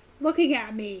looking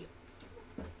at me.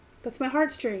 That's my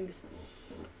heartstrings.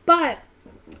 But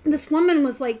this woman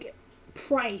was like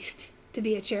priced to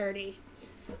be a charity.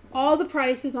 All the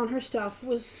prices on her stuff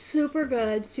was super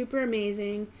good, super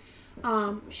amazing.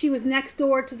 She was next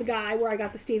door to the guy where I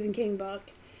got the Stephen King book.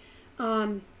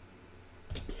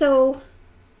 So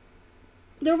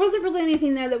there wasn't really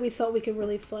anything there that we felt we could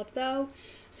really flip though.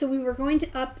 So we were going to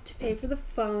up to pay for the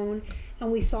phone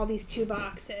and we saw these two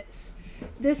boxes.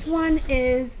 This one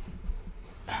is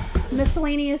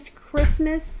miscellaneous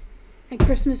Christmas and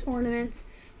Christmas ornaments.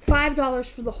 $5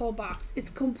 for the whole box. It's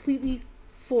completely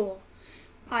full.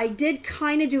 I did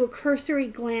kind of do a cursory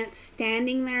glance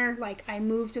standing there. Like I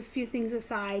moved a few things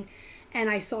aside and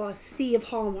I saw a sea of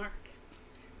Hallmark.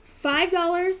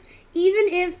 $5,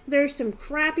 even if there's some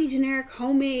crappy generic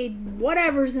homemade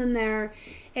whatever's in there,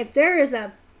 if there is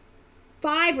a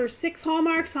 5 or 6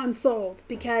 Hallmarks, I'm sold,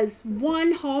 because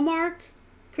one Hallmark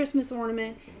Christmas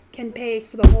ornament can pay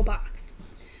for the whole box.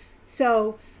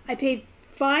 So I paid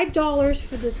 $5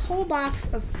 for this whole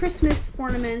box of Christmas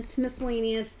ornaments,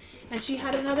 miscellaneous, and she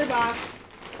had another box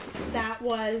that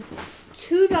was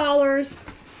 $2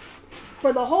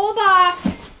 for the whole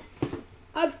box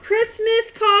of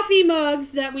Christmas coffee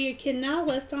mugs that we can now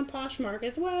list on Poshmark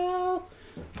as well.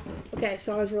 Okay,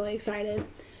 so I was really excited.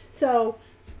 So,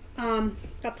 got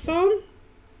the phone,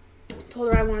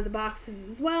 told her I wanted the boxes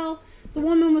as well. The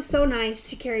woman was so nice.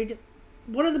 She carried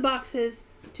one of the boxes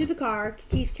to the car.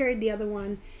 Keith carried the other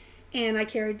one, and I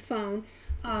carried the phone.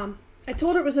 I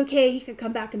told her it was okay. He could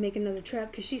come back and make another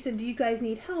trip, because she said, do you guys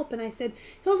need help? And I said,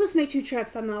 he'll just make 2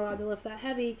 trips. I'm not allowed to lift that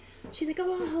heavy. She's like,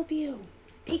 oh, I'll help you.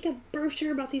 Take a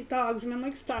brochure about these dogs. And I'm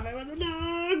like, stop it with the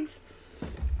dogs.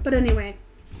 But anyway,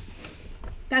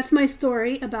 that's my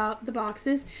story about the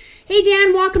boxes. Hey,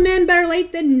 Dan, welcome in. Better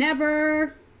late than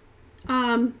never.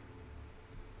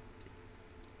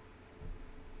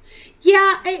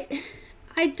 Yeah,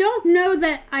 I don't know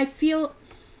that I feel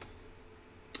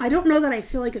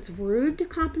like it's rude to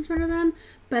comp in front of them,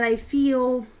 but I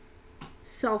feel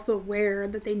self-aware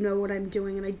that they know what I'm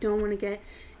doing, and I don't want to get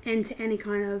into any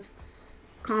kind of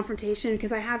confrontation,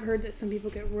 because I have heard that some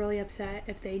people get really upset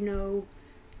if they know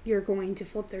you're going to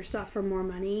flip their stuff for more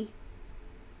money.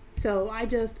 So I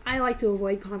like to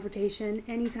avoid confrontation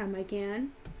anytime I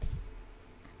can.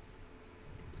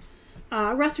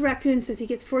 Rusty Raccoon says he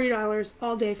gets $40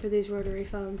 all day for these rotary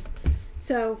phones.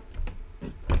 So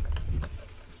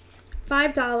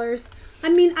 $5. I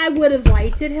mean, I would have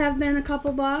liked it to have been a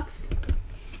couple bucks,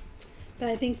 but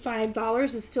I think $5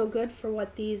 is still good for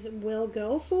what these will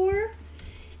go for.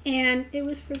 And it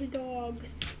was for the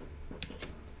dogs.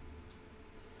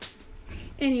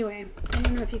 Anyway, I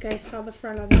don't know if you guys saw the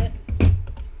front of it.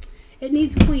 It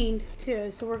needs cleaned too,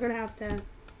 so we're gonna have to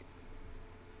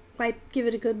give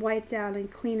it a good wipe down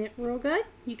and clean it real good.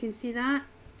 You can see that.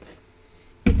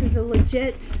 This is a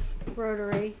legit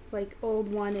rotary, like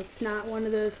old one. It's not one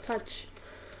of those touch.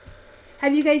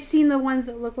 Have you guys seen the ones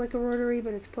that look like a rotary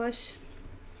but it's push?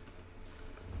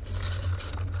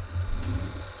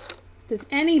 Does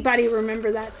anybody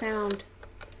remember that sound?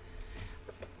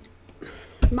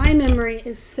 My memory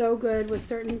is so good with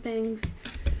certain things.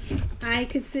 I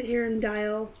could sit here and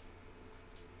dial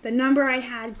the number I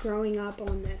had growing up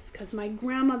on this, because my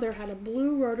grandmother had a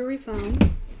blue rotary phone.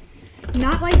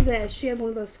 Not like this. She had one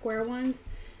of those square ones,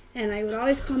 and I would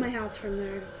always call my house from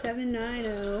there.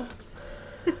 790.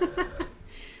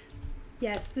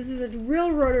 Yes, this is a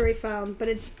real rotary phone, but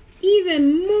it's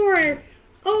even more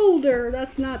older.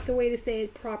 That's not the way to say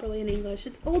it properly in English.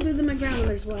 It's older than my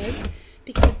grandmother's was,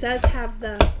 because it does have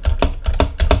the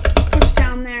push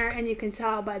down there, and you can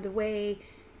tell by the way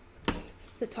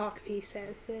the talk piece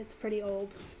says that it's pretty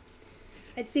old.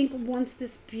 I think once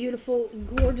this beautiful,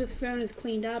 gorgeous phone is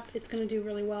cleaned up, it's going to do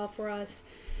really well for us.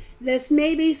 This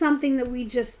may be something that we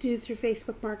just do through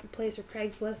Facebook Marketplace or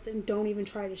Craigslist and don't even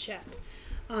try to ship.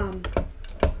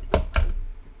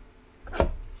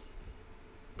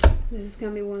 This is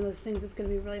going to be one of those things that's going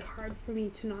to be really hard for me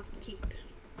to not keep.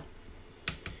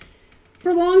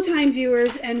 For longtime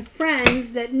viewers and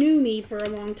friends that knew me for a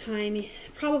long time,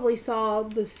 probably saw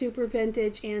the super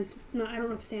vintage, and no, I don't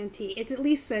know if it's antique. It's at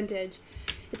least vintage.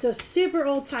 It's a super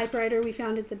old typewriter we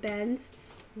found at the Benz.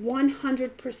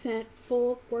 100%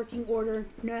 full working order.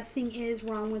 Nothing is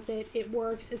wrong with it. It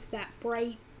works. It's that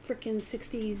bright freaking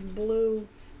 60s blue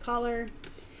color.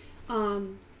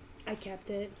 I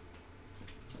kept it.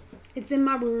 It's in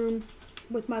my room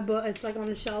with my book. It's like on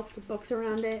a shelf with books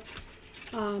around it.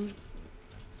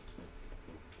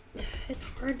 It's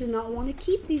hard to not want to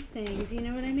keep these things, you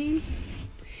know what I mean?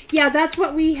 Yeah, that's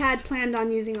what we had planned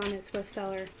on using on it, Swift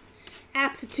Seller.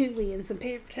 Absolutely, and some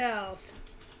paper towels.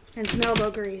 And some elbow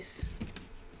grease.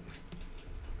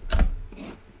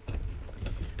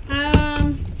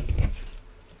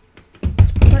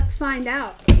 Let's find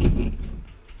out.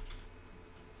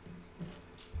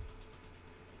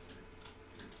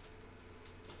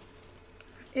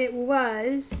 It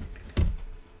was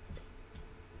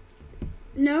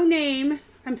no name.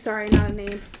 I'm sorry, not a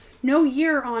name. No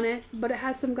year on it, but it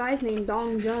has some guy's name,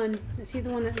 Dong Jun. Is he the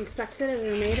one that inspected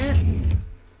it or made it?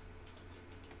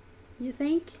 You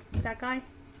think? That guy?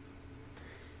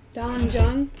 Don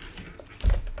Jung?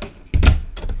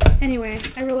 Anyway,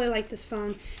 I really like this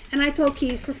phone. And I told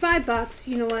Keith, for $5,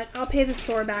 you know what? I'll pay the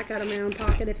store back out of my own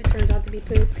pocket if it turns out to be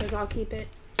poop, because I'll keep it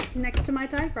next to my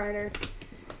typewriter.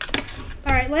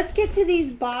 All right, let's get to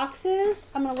these boxes.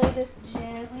 I'm gonna lay this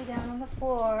gently down on the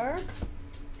floor.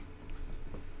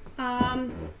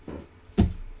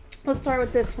 Let's start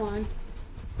with this one.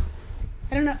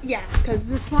 I don't know, yeah, because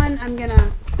this one I'm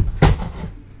gonna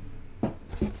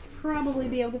probably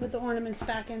be able to put the ornaments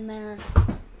back in there.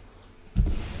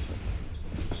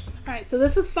 Alright, so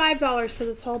this was $5 for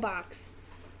this whole box.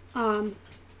 The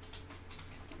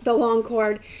long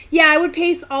cord. Yeah, I would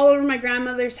paste all over my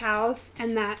grandmother's house,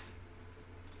 and that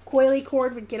coily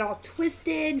cord would get all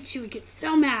twisted. She would get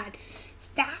so mad.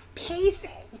 Stop pasting.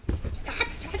 Stop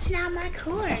stretching out my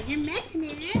cord. You're messing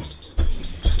it up.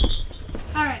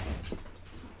 Alright.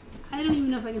 I don't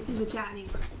even know if I can see the chat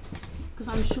anymore, because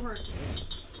I'm short.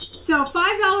 So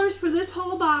 $5 for this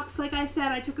whole box. Like I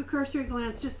said, I took a cursory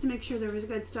glance just to make sure there was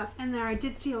good stuff in there. I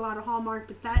did see a lot of Hallmark,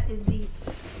 but that is the...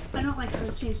 I don't like how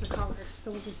it's changed the color,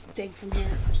 so we'll just dig from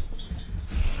here.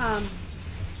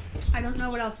 I don't know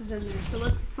what else is in there, so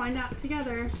let's find out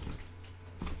together.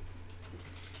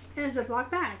 It is a Ziploc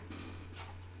bag.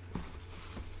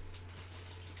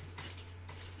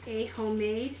 A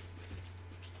homemade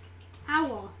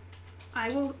owl. I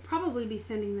will probably be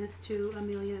sending this to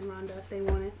Amelia and Rhonda if they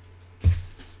want it.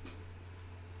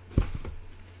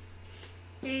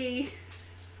 A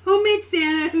homemade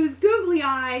Santa whose googly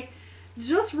eye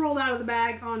just rolled out of the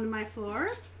bag onto my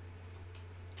floor.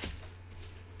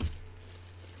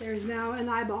 There's now an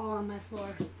eyeball on my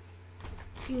floor.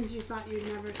 Things you thought you'd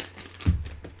never...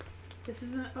 This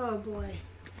isn't... Oh boy.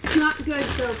 It's not good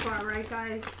so far, right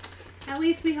guys? At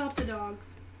least we help the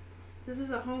dogs. This is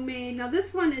a homemade... Now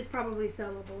this one is probably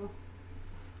sellable.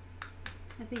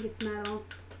 I think it's metal.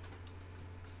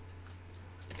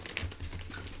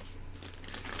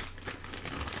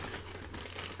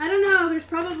 I don't know. There's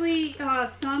probably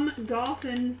some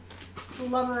dolphin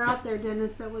lover out there,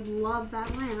 Dennis, that would love that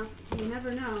lamp. You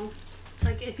never know.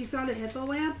 Like if you found a hippo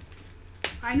lamp,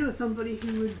 I know somebody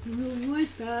who would really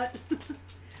like that.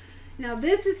 Now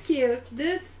this is cute.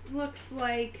 This looks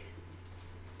like...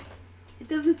 It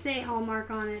doesn't say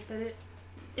Hallmark on it, but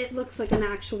it looks like an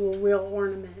actual real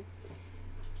ornament.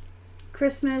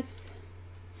 Christmas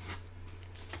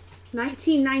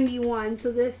 1991.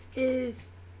 So this is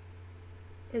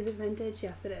it vintage?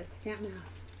 Yes, it is. I can't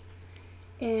math.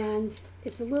 And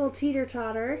it's a little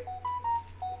teeter-totter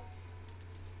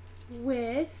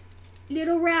with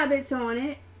little rabbits on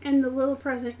it, and the little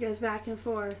present goes back and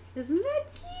forth. Isn't that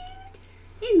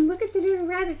cute? And look at the little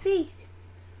rabbit face.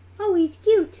 Oh, he's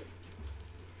cute.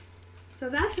 So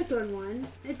that's a good one.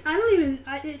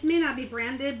 It may not be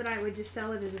branded, but I would just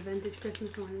sell it as a vintage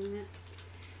Christmas ornament.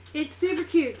 It's super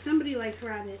cute. Somebody likes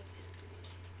rabbits.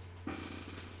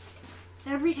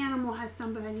 Every animal has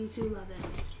somebody to love it.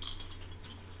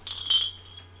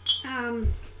 I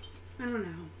don't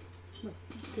know. What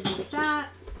to do with that.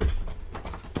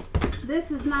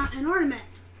 This is not an ornament.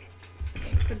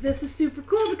 But this is super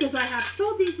cool because I have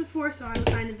sold these before, so I'm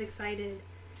kind of excited.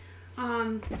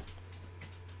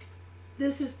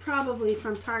 This is probably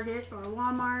from Target or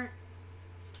Walmart,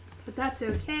 but that's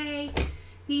okay.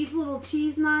 These little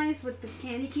cheese knives with the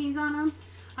candy canes on them,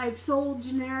 I've sold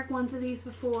generic ones of these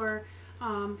before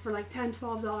for like $10,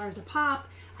 $12 a pop.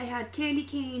 I had candy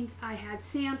canes, I had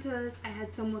Santas, I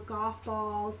had some with golf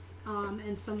balls,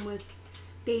 and some with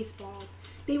baseballs.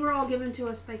 They were all given to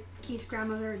us by Keith's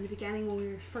grandmother in the beginning when we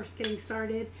were first getting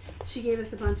started. She gave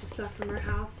us a bunch of stuff from her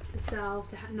house to sell,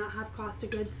 to not have cost of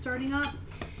goods starting up.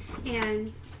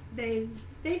 And they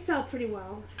sell pretty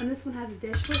well. And this one has a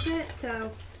dish with it,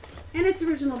 so, and it's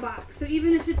original box. So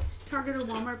even if it's Target or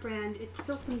Walmart brand, it's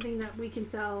still something that we can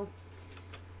sell.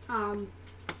 And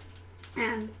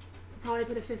probably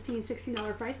put a $15,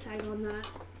 $16 price tag on that.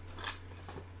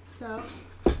 So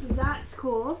that's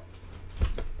cool.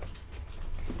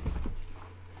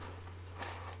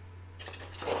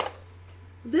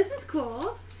 This is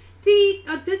cool. See,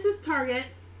 this is Target.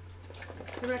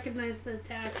 I recognize the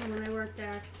tag from when I worked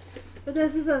there. But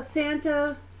this is a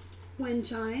Santa wind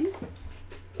chime.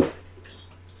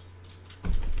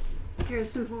 Here's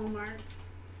some Hallmark.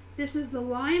 This is the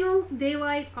Lionel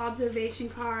Daylight Observation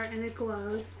Car, and it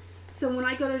glows. So when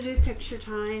I go to do picture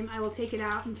time, I will take it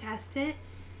out and test it.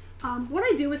 What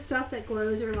I do with stuff that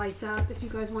glows or lights up, if you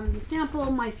guys want an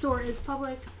example, my store is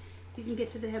public. You can get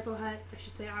to the Hippo Hut. I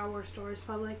should say our store is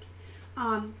public.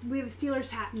 We have a Steelers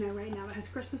hat in there right now that has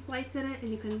Christmas lights in it,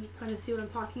 and you can kind of see what I'm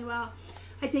talking about.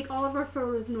 I take all of our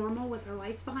photos normal with our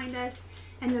lights behind us,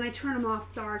 and then I turn them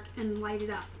off dark and light it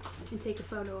up and take a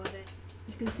photo of it.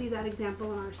 You can see that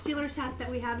example in our Steelers hat that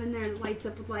we have in there, and it lights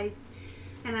up with lights.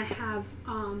 And I have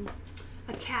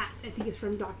a cat, I think it's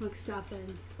from Doc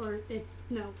McStuffins, or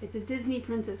it's a Disney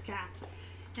princess cat.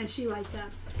 and she lights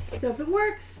up. So if it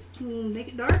works, we'll make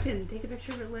it dark and take a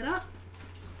picture of it lit up.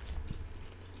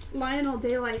 Lionel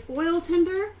Daylight Oil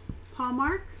Tinder,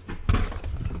 Hallmark.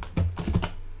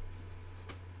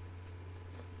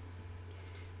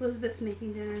 Elizabeth's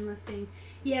making dinner and listing.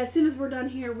 Yeah, as soon as we're done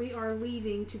here, we are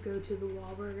leaving to go to the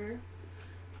Wahlburger.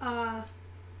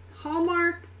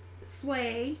 Hallmark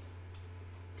Sleigh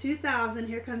 2000,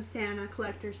 Here Comes Santa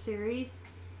Collector Series.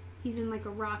 He's in like a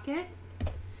rocket.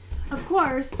 Of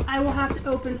course, I will have to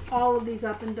open all of these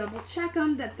up and double check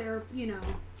them that they're, you know,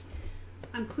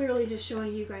 I'm clearly just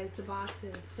showing you guys the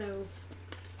boxes. So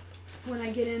when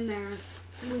I get in there,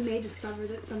 we may discover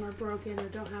that some are broken or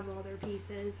don't have all their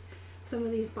pieces. Some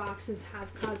of these boxes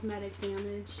have cosmetic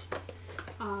damage.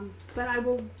 But I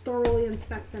will thoroughly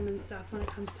inspect them and stuff when it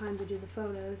comes time to do the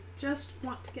photos. Just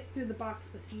want to get through the box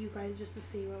with you guys just to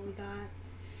see what we got.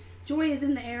 Joy is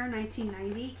in the Air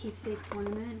 1990 keepsake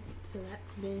ornament. So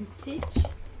that's vintage.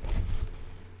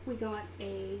 We got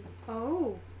a,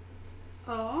 oh,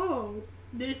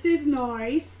 this is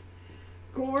nice.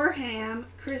 Gorham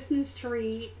Christmas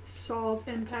Tree Salt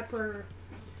and Pepper.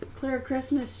 Clear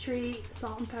Christmas Tree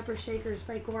Salt and Pepper Shakers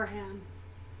by Gorham.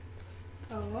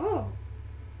 Oh,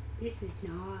 this is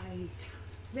nice.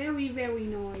 Very, very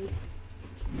nice.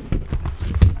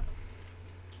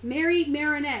 Mary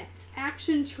Marinette's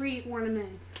Action Tree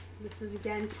Ornament. This is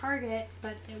again Target,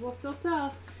 but it will still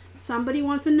sell. Somebody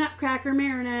wants a Nutcracker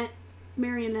marionette,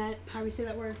 how do you say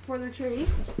that word, for their tree.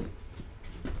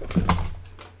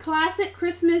 Classic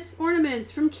Christmas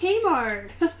ornaments from Kmart.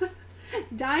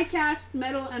 Die-cast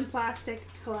metal and plastic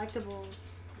collectibles.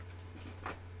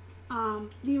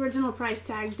 The original price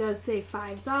tag does say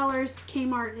 $5.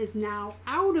 Kmart is now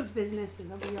out of business,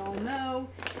 as we all know.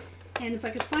 And if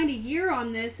I could find a year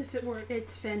on this,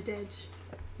 it's vintage,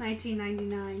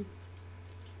 1999.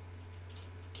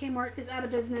 Kmart is out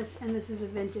of business, and this is a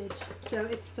vintage, so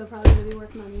it's still probably going to be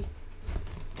worth money.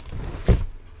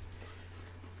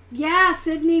 Yeah,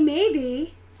 Sydney,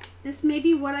 maybe. This may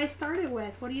be what I started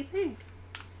with. What do you think?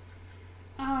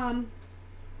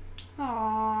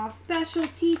 Aw, special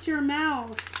teacher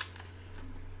mouse.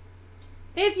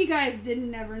 If you guys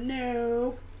didn't ever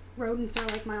know, rodents are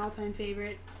like my all-time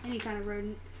favorite. Any kind of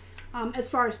rodent. As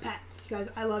far as pets, you guys,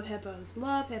 I love hippos.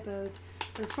 Love hippos.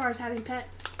 But as far as having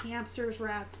pets, hamsters,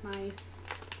 rats, mice,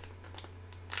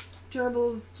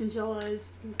 gerbils,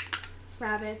 chinchillas,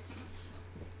 rabbits.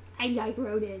 I like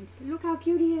rodents. Look how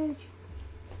cute he is.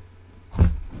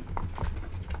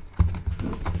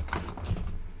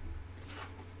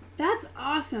 That's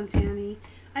awesome, Tammy.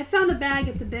 I found a bag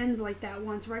at the bins like that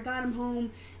once where I got them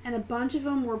home and a bunch of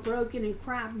them were broken and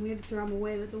crap and we had to throw them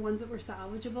away, but the ones that were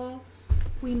salvageable,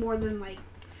 we more than like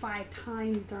 5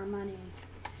 times our money.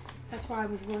 That's why I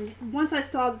was willing. Once I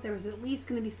saw that there was at least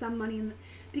going to be some money in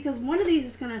because one of these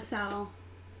is going to sell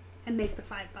and make the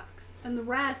 $5 and the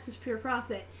rest is pure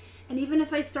profit. And even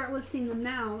if I start listing them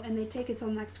now and they take it till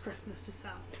next Christmas to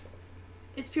sell,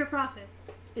 it's pure profit.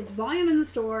 It's volume in the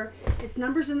store, it's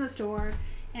numbers in the store,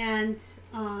 and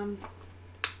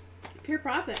pure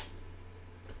profit.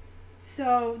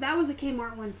 So that was a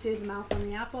Kmart one too, the mouse on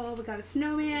the apple. We got a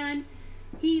snowman.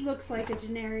 He looks like a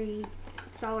generic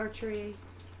Dollar Tree,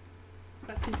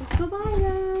 but people still buy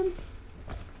them.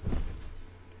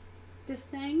 This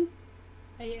thing,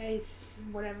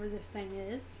 whatever this thing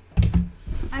is.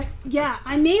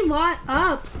 I may lot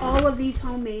up all of these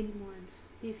homemade ones,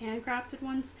 these handcrafted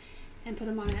ones, and put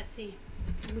them on Etsy.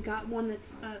 We got one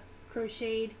that's a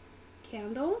crocheted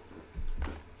candle.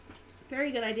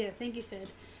 Very good idea. Thank you, Sid.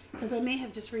 Because I may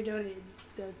have just redonated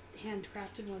the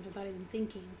handcrafted ones without even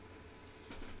thinking.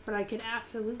 But I could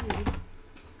absolutely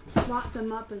lot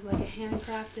them up as like a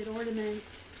handcrafted ornament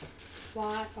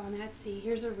lot on Etsy.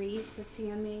 Here's a wreath that's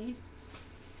handmade.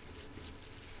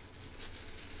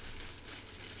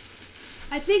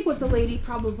 I think what the lady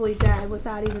probably did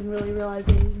without even really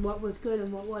realizing what was good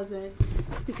and what wasn't,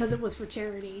 because it was for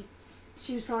charity,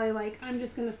 she was probably like, I'm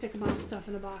just going to stick a bunch of stuff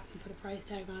in a box and put a price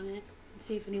tag on it and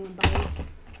see if anyone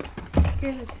bites.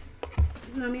 Here's this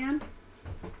snowman.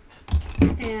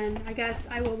 And I guess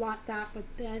I will lot that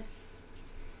with this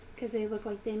because they look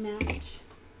like they match.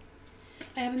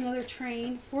 I have another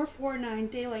train, 449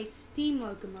 Daylight Steam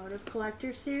Locomotive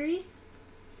Collector Series.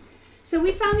 So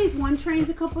we found these one trains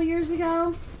a couple years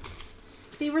ago.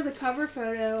 They were the cover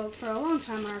photo for a long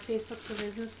time on our Facebook for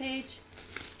Business page.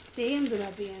 They ended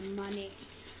up being money.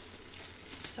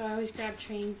 So I always grab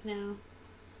trains now.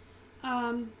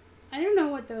 I don't know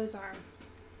what those are.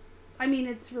 I mean,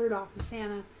 it's Rudolph and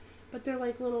Santa, but they're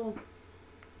like little,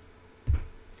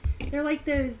 they're like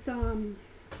those,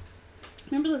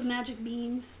 remember those magic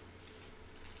beans?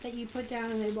 that you put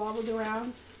down and they wobbled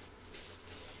around.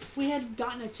 We had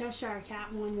gotten a Cheshire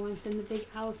cat one once in the big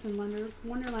Alice in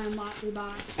Wonderland lot we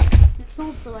bought. It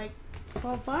sold for like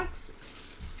 12 bucks.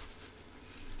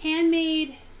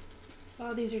 Handmade.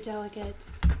 Oh, these are delicate.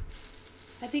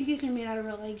 I think these are made out of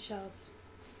real eggshells.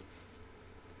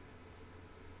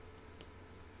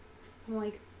 I'm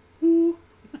like, ooh.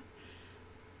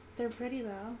 They're pretty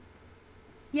though.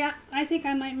 Yeah, I think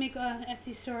I might make an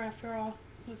Etsy store after all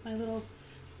with my little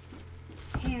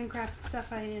handcrafted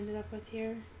stuff I ended up with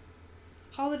here.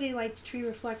 Holiday lights, tree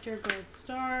reflector, gold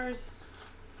stars.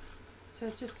 So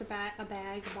it's just a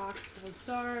box full of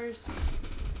stars.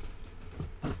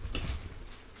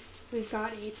 We've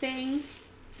got a thing.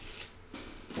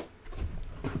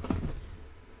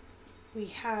 We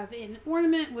have an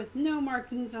ornament with no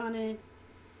markings on it.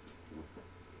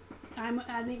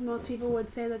 I think most people would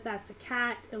say that that's a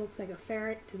cat. It looks like a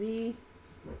ferret to me.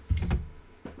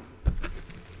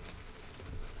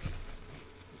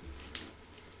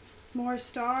 More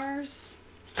stars.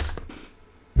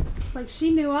 It's like she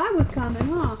knew I was coming,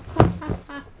 huh?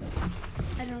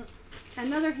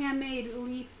 Another handmade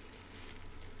leaf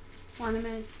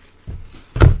ornament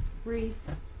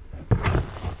wreath.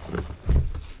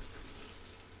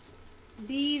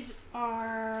 These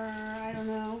are, I don't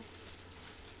know.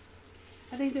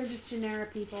 I think they're just Genera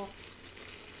people.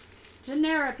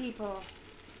 Genera people.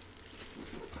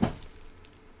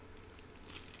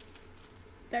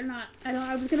 They're not,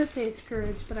 I was going to say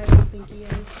Scrooge, but I don't think he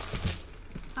is.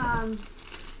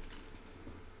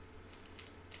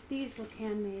 These look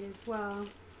handmade as well.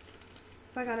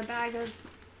 So I got a bag of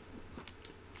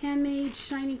handmade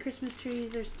shiny Christmas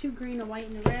trees. There's 2 green, a white,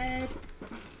 and a red.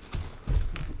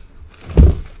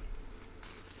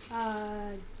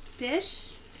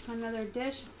 Dish. Another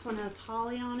dish. This one has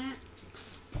holly on it.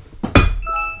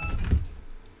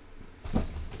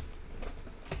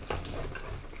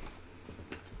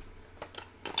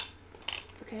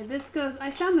 Okay, this goes, I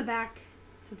found the back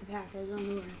to the pack. I don't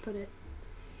know where I put it.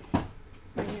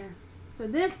 Right here. So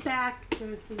this back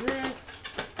goes to this.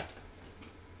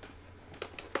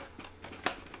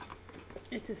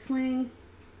 It's a swing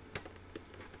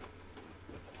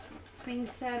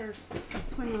set, or a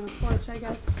swing on a porch, I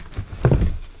guess.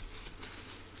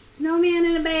 Snowman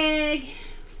in a bag.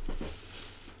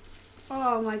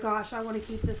 Oh my gosh, I want to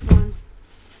keep this one.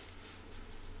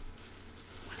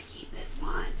 I want to keep this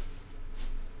one.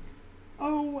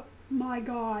 Oh my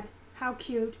god, how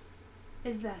cute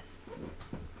is this?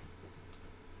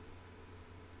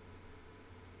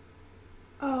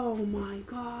 Oh my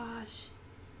gosh.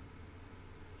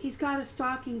 He's got a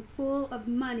stocking full of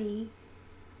money,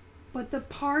 but the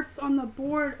parts on the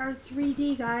board are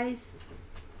 3D, guys.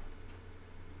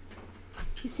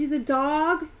 You see the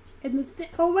dog and the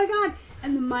oh my god,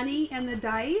 and the money and the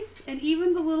dice, and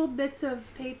even the little bits of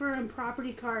paper and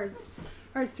property cards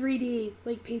are 3D,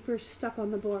 like paper stuck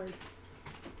on the board.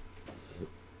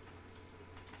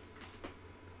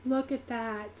 Look at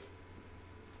that.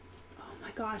 Oh my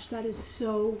gosh, that is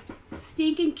so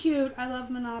stinking cute. I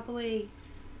love Monopoly.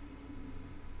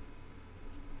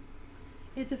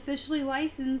 It's officially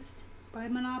licensed by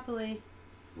Monopoly.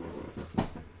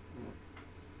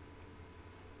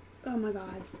 Oh my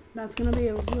god, that's gonna be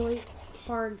a really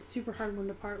hard, super hard one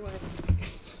to part with.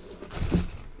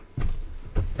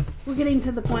 We're getting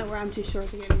to the point where I'm too short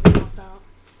to get anything else out.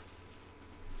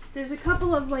 There's a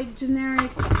couple of like generic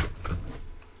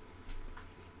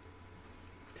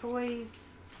toy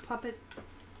puppet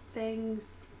things.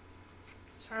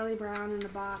 Charlie Brown in a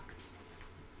box.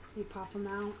 You pop them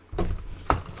out.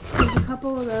 There's a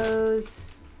couple of those.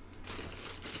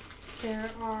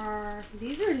 There are,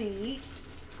 these are neat.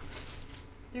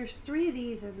 There's 3 of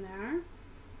these in there.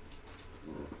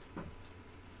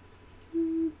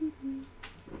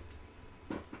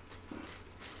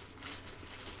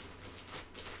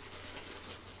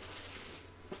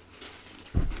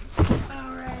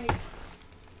 All right.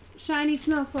 Shiny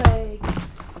snowflakes.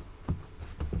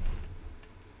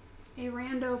 A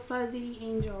rando fuzzy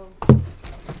angel.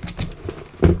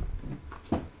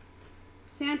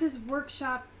 Santa's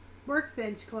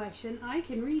workbench collection. I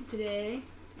can read today.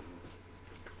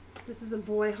 This is a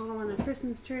boy hauling a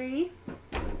Christmas tree.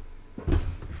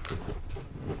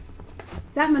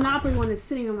 That Monopoly one is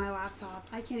sitting on my laptop.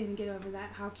 I can't even get over that,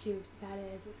 how cute that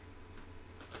is.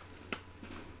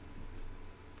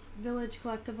 Village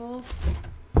collectibles.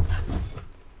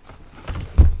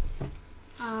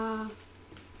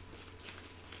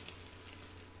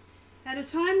 At a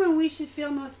time when we should feel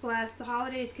most blessed, the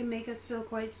holidays can make us feel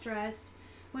quite stressed.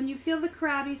 When you feel the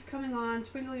crabbies coming on,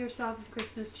 sprinkle yourself with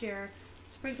Christmas cheer.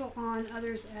 Sprinkle on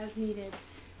others as needed.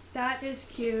 That is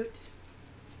cute.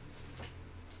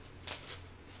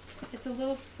 It's a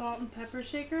little salt and pepper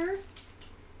shaker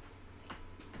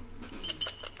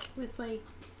with like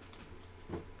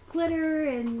glitter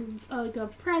and like a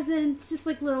present, just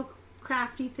like little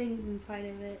crafty things inside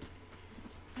of it.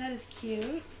 That is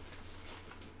cute.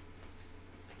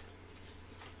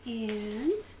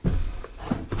 And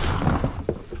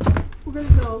we're going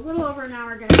to go a little over an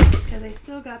hour, guys, because I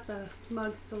still got the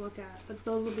mugs to look at, but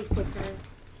those will be quicker.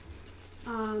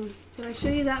 Did I show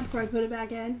you that before I put it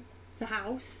back in? It's a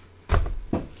house.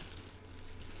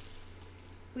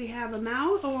 We have a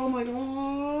mouse. Oh my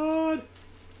god!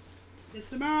 It's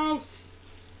the mouse!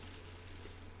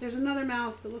 There's another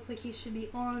mouse that looks like he should be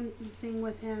on the thing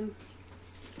with him.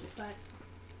 But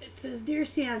it says, Dear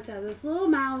Santa, this little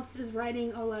mouse is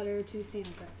writing a letter to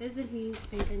Santa. Isn't he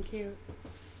stinking cute?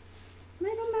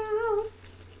 Little mouse.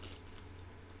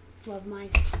 Love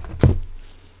mice.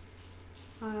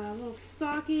 Little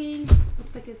stocking.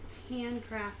 Looks like it's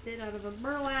handcrafted out of a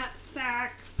burlap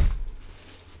sack.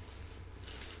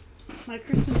 My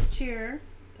Christmas cheer.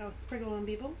 That was sprinkled on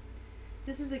people.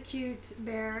 This is a cute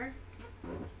bear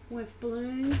with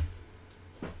balloons.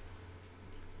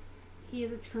 He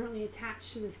is currently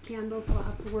attached to this candle, so I'll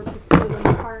have to work the two of them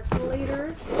apart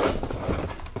later.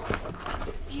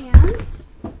 And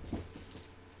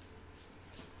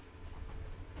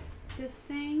this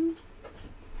thing,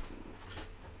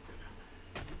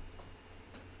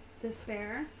 this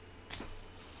bear.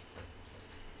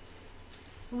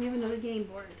 And we have another game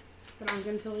board that I'm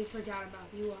going to totally forget about.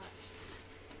 You watch.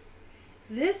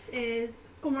 This is,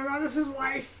 oh my god, this is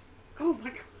life. Oh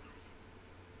my god.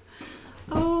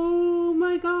 Oh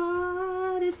my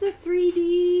god, it's a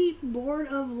 3D board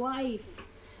of life.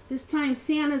 This time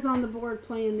Santa's on the board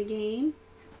playing the game.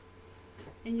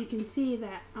 And you can see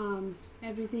that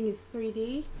everything is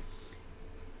 3D.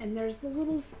 And there's the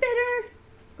little spinner.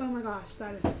 Oh my gosh,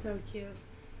 that is so cute.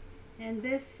 And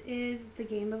this is the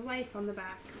game of life on the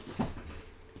back.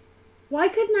 Why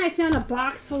couldn't I have found a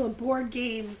box full of board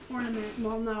game ornament?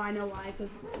 Well, no, I know why,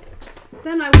 because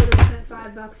then I would have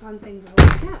spent $5 on things I would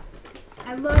have kept.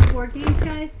 I love board games,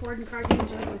 guys. Board and card games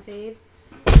are like my fave.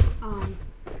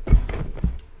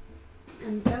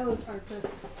 And those are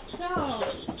just so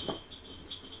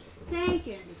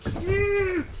stinking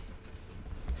cute.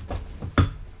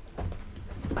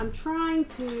 I'm trying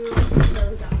to, there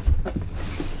we go.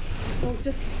 We'll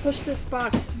just push this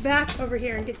box back over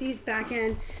here and get these back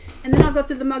in. And then I'll go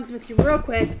through the mugs with you real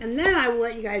quick. And then I will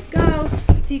let you guys go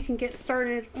so you can get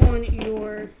started on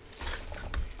your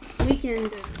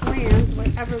weekend plans,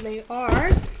 whatever they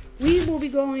are. We will be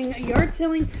going yard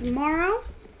selling tomorrow.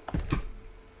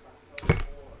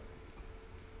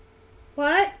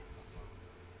 What?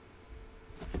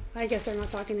 I guess they're not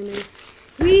talking to me.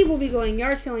 We will be going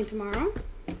yard selling tomorrow.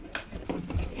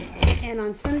 And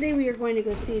on Sunday, we are going to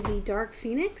go see the Dark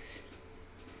Phoenix.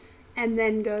 And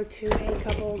then go to a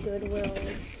couple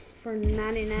Goodwills for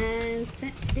 99¢.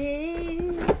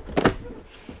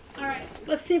 Alright,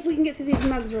 let's see if we can get through these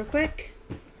mugs real quick.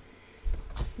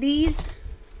 These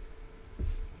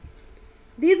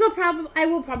I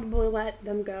will probably let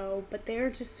them go, but they're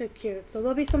just so cute. So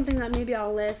they'll be something that maybe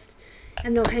I'll list,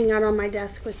 and they'll hang out on my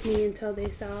desk with me until they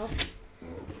sell,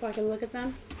 so I can look at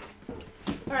them.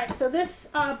 Alright, so this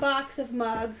box of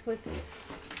mugs was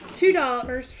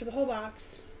 $2 for the whole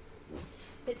box.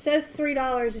 It says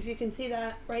 $3, if you can see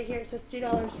that right here. It says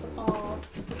 $3 for all.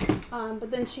 But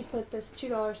then she put this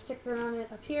 $2 sticker on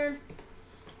it up here.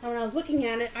 And when I was looking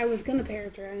at it, I was going to pay her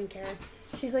 $3. I didn't care.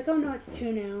 She's like, oh no, it's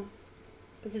 $2 now.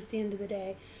 Because it's the end of the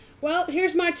day. Well,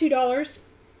 here's my $2.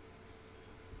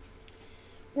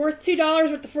 Worth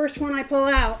 $2 with the first one I pull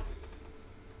out.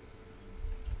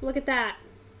 Look at that.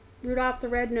 Rudolph the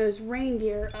Red-Nosed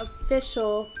Reindeer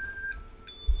official.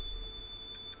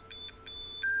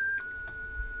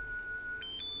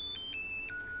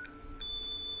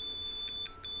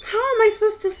 How am I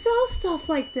supposed to sell stuff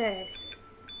like this?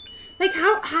 Like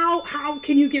how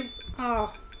can you get,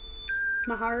 oh,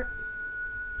 my heart,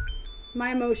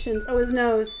 my emotions. Oh, his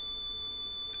nose.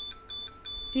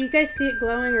 Do you guys see it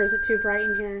glowing, or is it too bright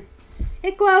in here?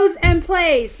 It glows and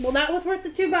plays. Well, that was worth the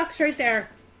 $2 right there.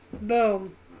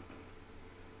 Boom.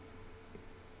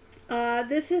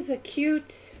 This is a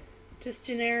cute, just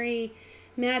generic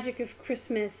Magic of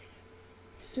Christmas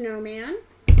snowman.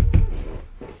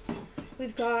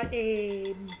 We've got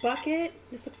a bucket.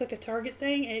 This looks like a Target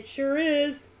thing. It sure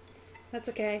is. That's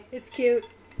okay. It's cute.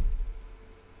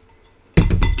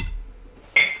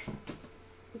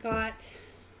 We got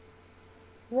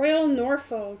Royal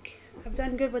Norfolk. I've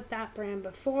done good with that brand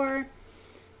before.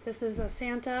 This is a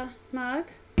Santa mug.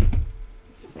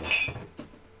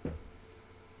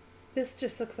 This This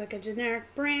just looks like a generic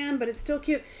brand, but it's still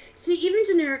cute. See, even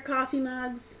generic coffee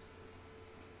mugs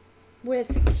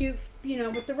with cute, you know,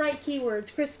 with the right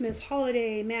keywords: Christmas,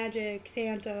 holiday, magic,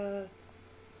 Santa,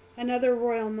 another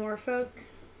Royal Norfolk.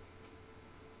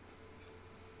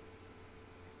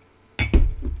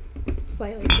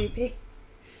 Slightly creepy.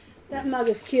 That mug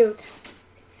is cute.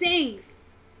 It sings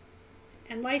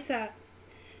and lights up.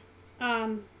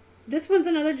 This one's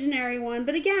another generic one,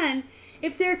 but again,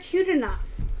 if they're cute enough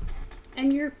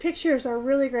and your pictures are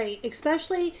really great,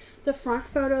 especially the front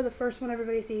photo, the first one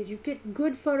everybody sees, you get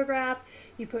good photograph,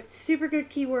 you put super good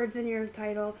keywords in your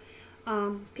title,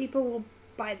 people will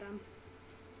buy them.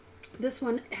 This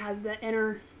one has the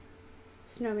inner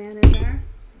snowman in there.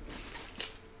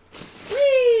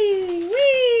 Whee!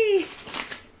 Whee!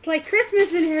 It's like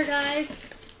Christmas in here, guys.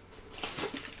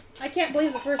 I can't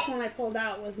believe the first one I pulled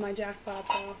out was my jackpot,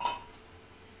 though.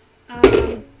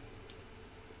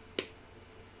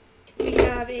 We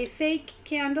have a fake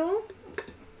candle.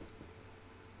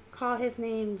 Call his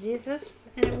name Jesus.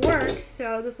 And it works,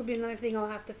 so this will be another thing I'll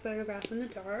have to photograph in the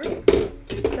dark.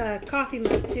 The coffee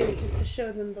mug, too, just to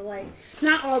show them the light.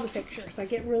 Not all the pictures. I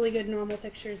get really good normal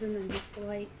pictures and then just the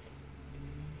lights.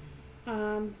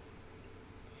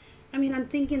 I mean, I'm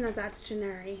thinking that that's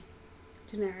generic.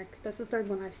 That's the third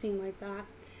one I've seen like that.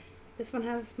 This one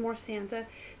has more Santa.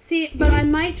 See, but I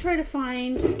might try to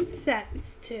find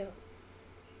sets too.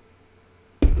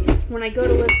 When I go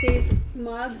to list these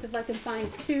mugs, if I can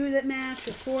find 2 that match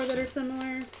or 4 that are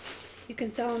similar, you can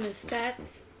sell them as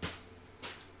sets.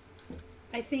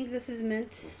 I think this is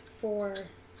meant for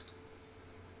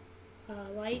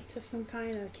light of some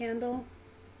kind, a candle.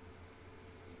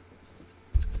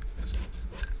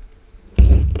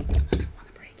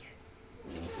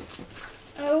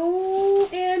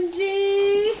 OMG!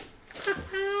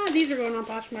 These are going on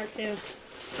Poshmark too.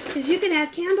 Because you can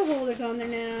have candle holders on there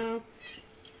now.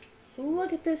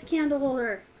 Look at this candle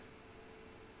holder.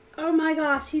 Oh my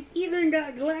gosh, he's even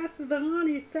got glasses on.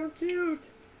 He's so cute.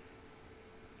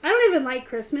 I don't even like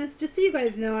Christmas. Just so you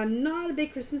guys know, I'm not a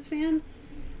big Christmas fan.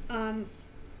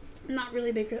 Not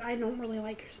really big. I don't really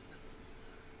like Christmas.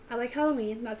 I like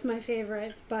Halloween. That's my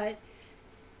favorite. But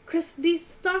these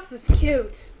stuff is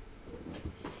cute.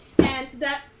 And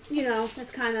that, you know,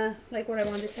 is kind of like what I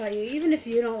wanted to tell you. Even if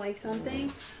you don't like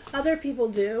something, other people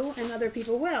do, and other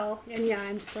people will. And yeah,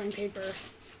 I'm just throwing paper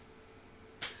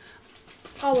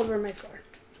all over my floor.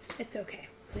 It's okay.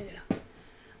 Clean it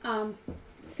up.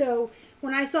 So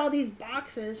when I saw these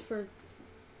boxes for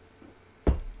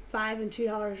 $5 and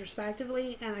 $2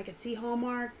 respectively, and I could see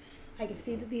Hallmark, I could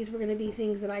see that these were going to be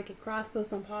things that I could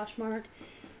cross-post on Poshmark.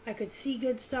 I could see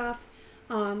good stuff.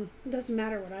 It doesn't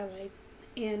matter what I like.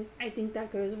 And I think that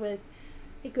goes with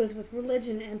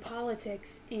religion and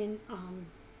politics and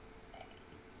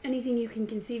anything you can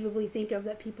conceivably think of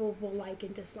that people will like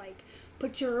and dislike.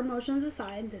 Put your emotions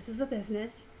aside. This is a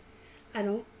business. I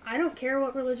don't care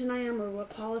what religion I am or what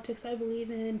politics I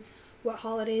believe in, what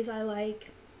holidays I like,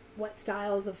 what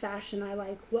styles of fashion I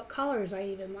like, what colors I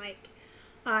even like.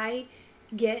 I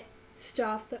get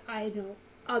stuff that I know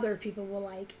other people will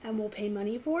like and will pay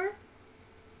money for,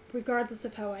 regardless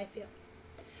of how I feel.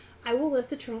 I will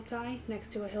list a Trump tie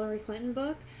next to a Hillary Clinton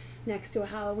book, next to a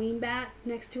Halloween bat,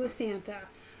 next to a Santa,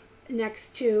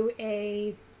 next to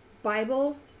a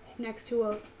Bible, next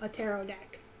to a tarot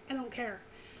deck. I don't care.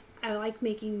 I like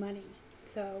making money.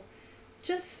 So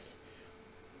just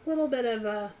a little bit of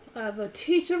a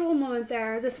teachable moment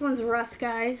there. This one's Russ,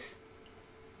 guys.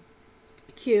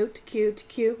 Cute, cute,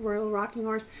 cute. Royal rocking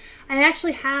horse. I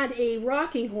actually had a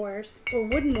rocking horse, or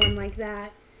wooden one like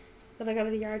that I got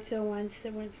at a yard sale once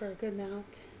that went for a good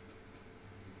amount.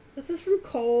 This is from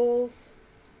Kohl's,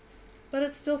 but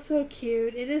it's still so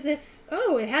cute. It is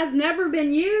it has never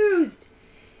been used.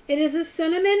 It is a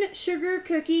cinnamon sugar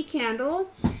cookie candle.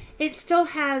 It still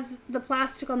has the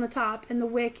plastic on the top and the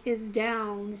wick is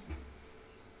down.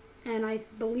 And I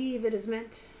believe it is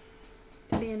meant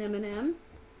to be an M&M.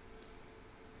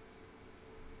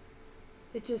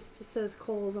 It just says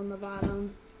Kohl's on the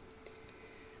bottom.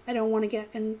 I don't want to get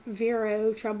in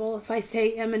Vero trouble if I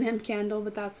say M&M candle,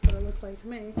 but that's what it looks like to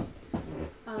me.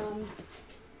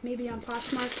 Maybe on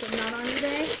Poshmark, but not on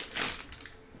eBay.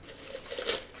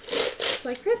 It's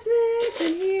like Christmas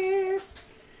in here.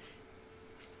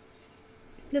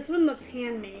 This one looks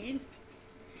handmade,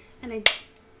 and I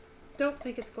don't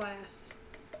think it's glass.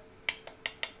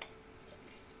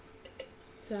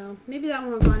 So maybe that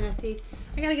one will go on Etsy.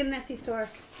 I gotta get an Etsy store.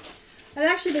 I've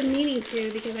actually been meaning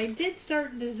to, because I did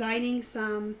start designing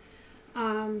some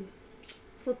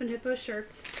Flippin' Hippo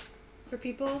shirts for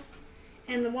people,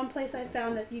 And the one place I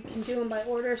found that you can do them by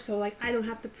order, so like I don't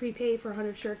have to prepay for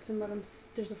 100 shirts and let them,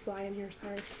 there's a fly in here,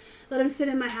 sorry. Let them sit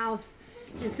in my house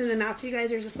and send them out to you guys.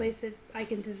 There's a place that I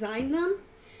can design them,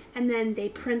 and then they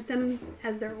print them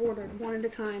as they're ordered, one at a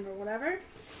time or whatever.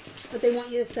 But they want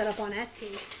you to set up on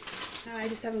Etsy. I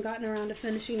just haven't gotten around to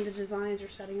finishing the designs or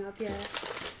setting up yet.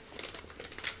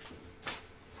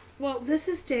 Well, this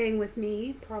is staying with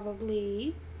me,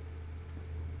 probably,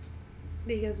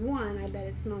 because one, I bet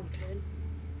it smells good.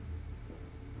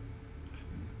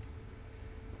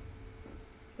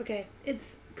 Okay,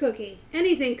 it's cookie.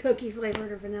 Anything cookie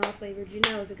flavored or vanilla flavored, you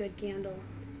know is a good candle.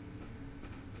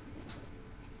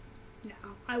 No,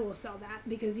 I will sell that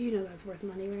because you know that's worth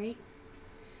money, right?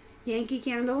 Yankee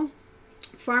Candle,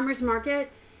 Farmer's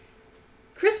Market,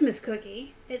 Christmas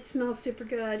cookie. It smells super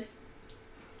good.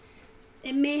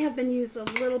 It may have been used a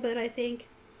little bit, I think.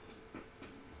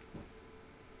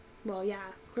 Well, yeah,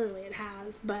 clearly it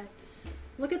has, but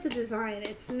look at the design.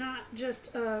 It's not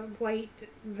just a white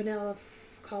vanilla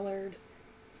colored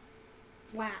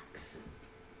wax.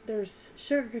 There's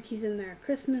sugar cookies in there,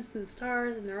 Christmas and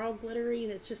stars, and they're all glittery,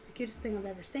 and it's just the cutest thing I've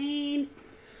ever seen.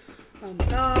 Oh my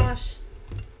gosh.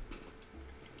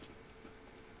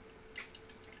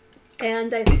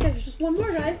 And I think there's just one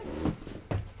more, guys.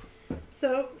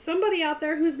 So somebody out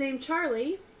there who's named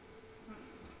Charlie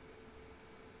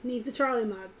needs a Charlie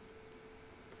mug,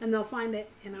 and they'll find it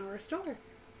in our store.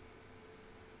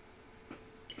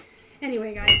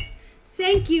 Anyway, guys,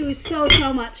 thank you so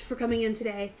much for coming in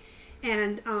today.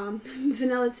 And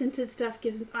vanilla scented stuff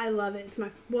I love it. It's my,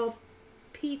 well,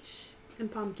 peach and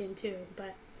pumpkin too,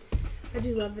 but I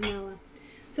do love vanilla.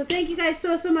 So thank you guys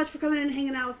so much for coming in and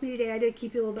hanging out with me today. I did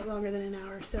keep you a little bit longer than an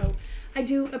hour, so I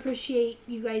do appreciate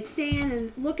you guys staying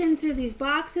and looking through these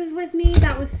boxes with me.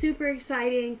 That was super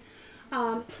exciting.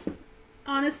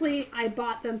 Honestly, I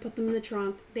bought them, put them in the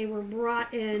trunk. They were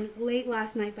brought in late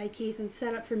last night by Keith and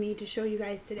set up for me to show you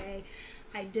guys today.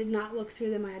 I did not look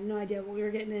through them. I had no idea what we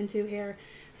were getting into here.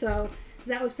 So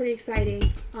that was pretty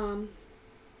exciting,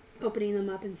 opening them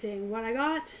up and seeing what I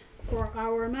got for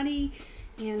our money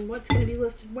and what's going to be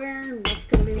listed where and what's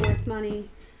going to be worth money.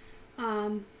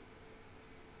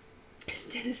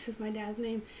 Dennis is my dad's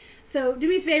name. So do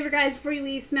me a favor, guys, before you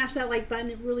leave, smash that like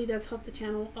button. It really does help the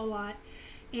channel a lot.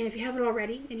 And if you haven't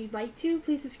already and you'd like to,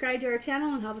 please subscribe to our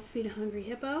channel and help us feed a hungry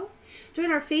hippo.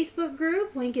 Join our Facebook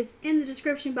group. Link is in the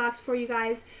description box for you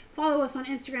guys. Follow us on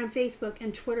Instagram, Facebook,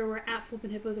 and Twitter. We're at Flippin'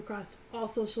 Hippos across all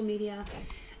social media.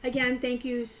 Again, thank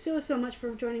you so much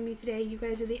for joining me today. You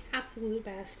guys are the absolute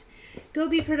best. Go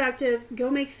be productive.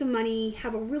 Go make some money.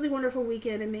 Have a really wonderful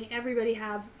weekend. And may everybody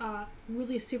have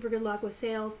really super good luck with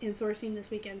sales and sourcing this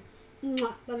weekend.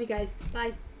 Mwah. Love you guys.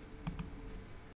 Bye.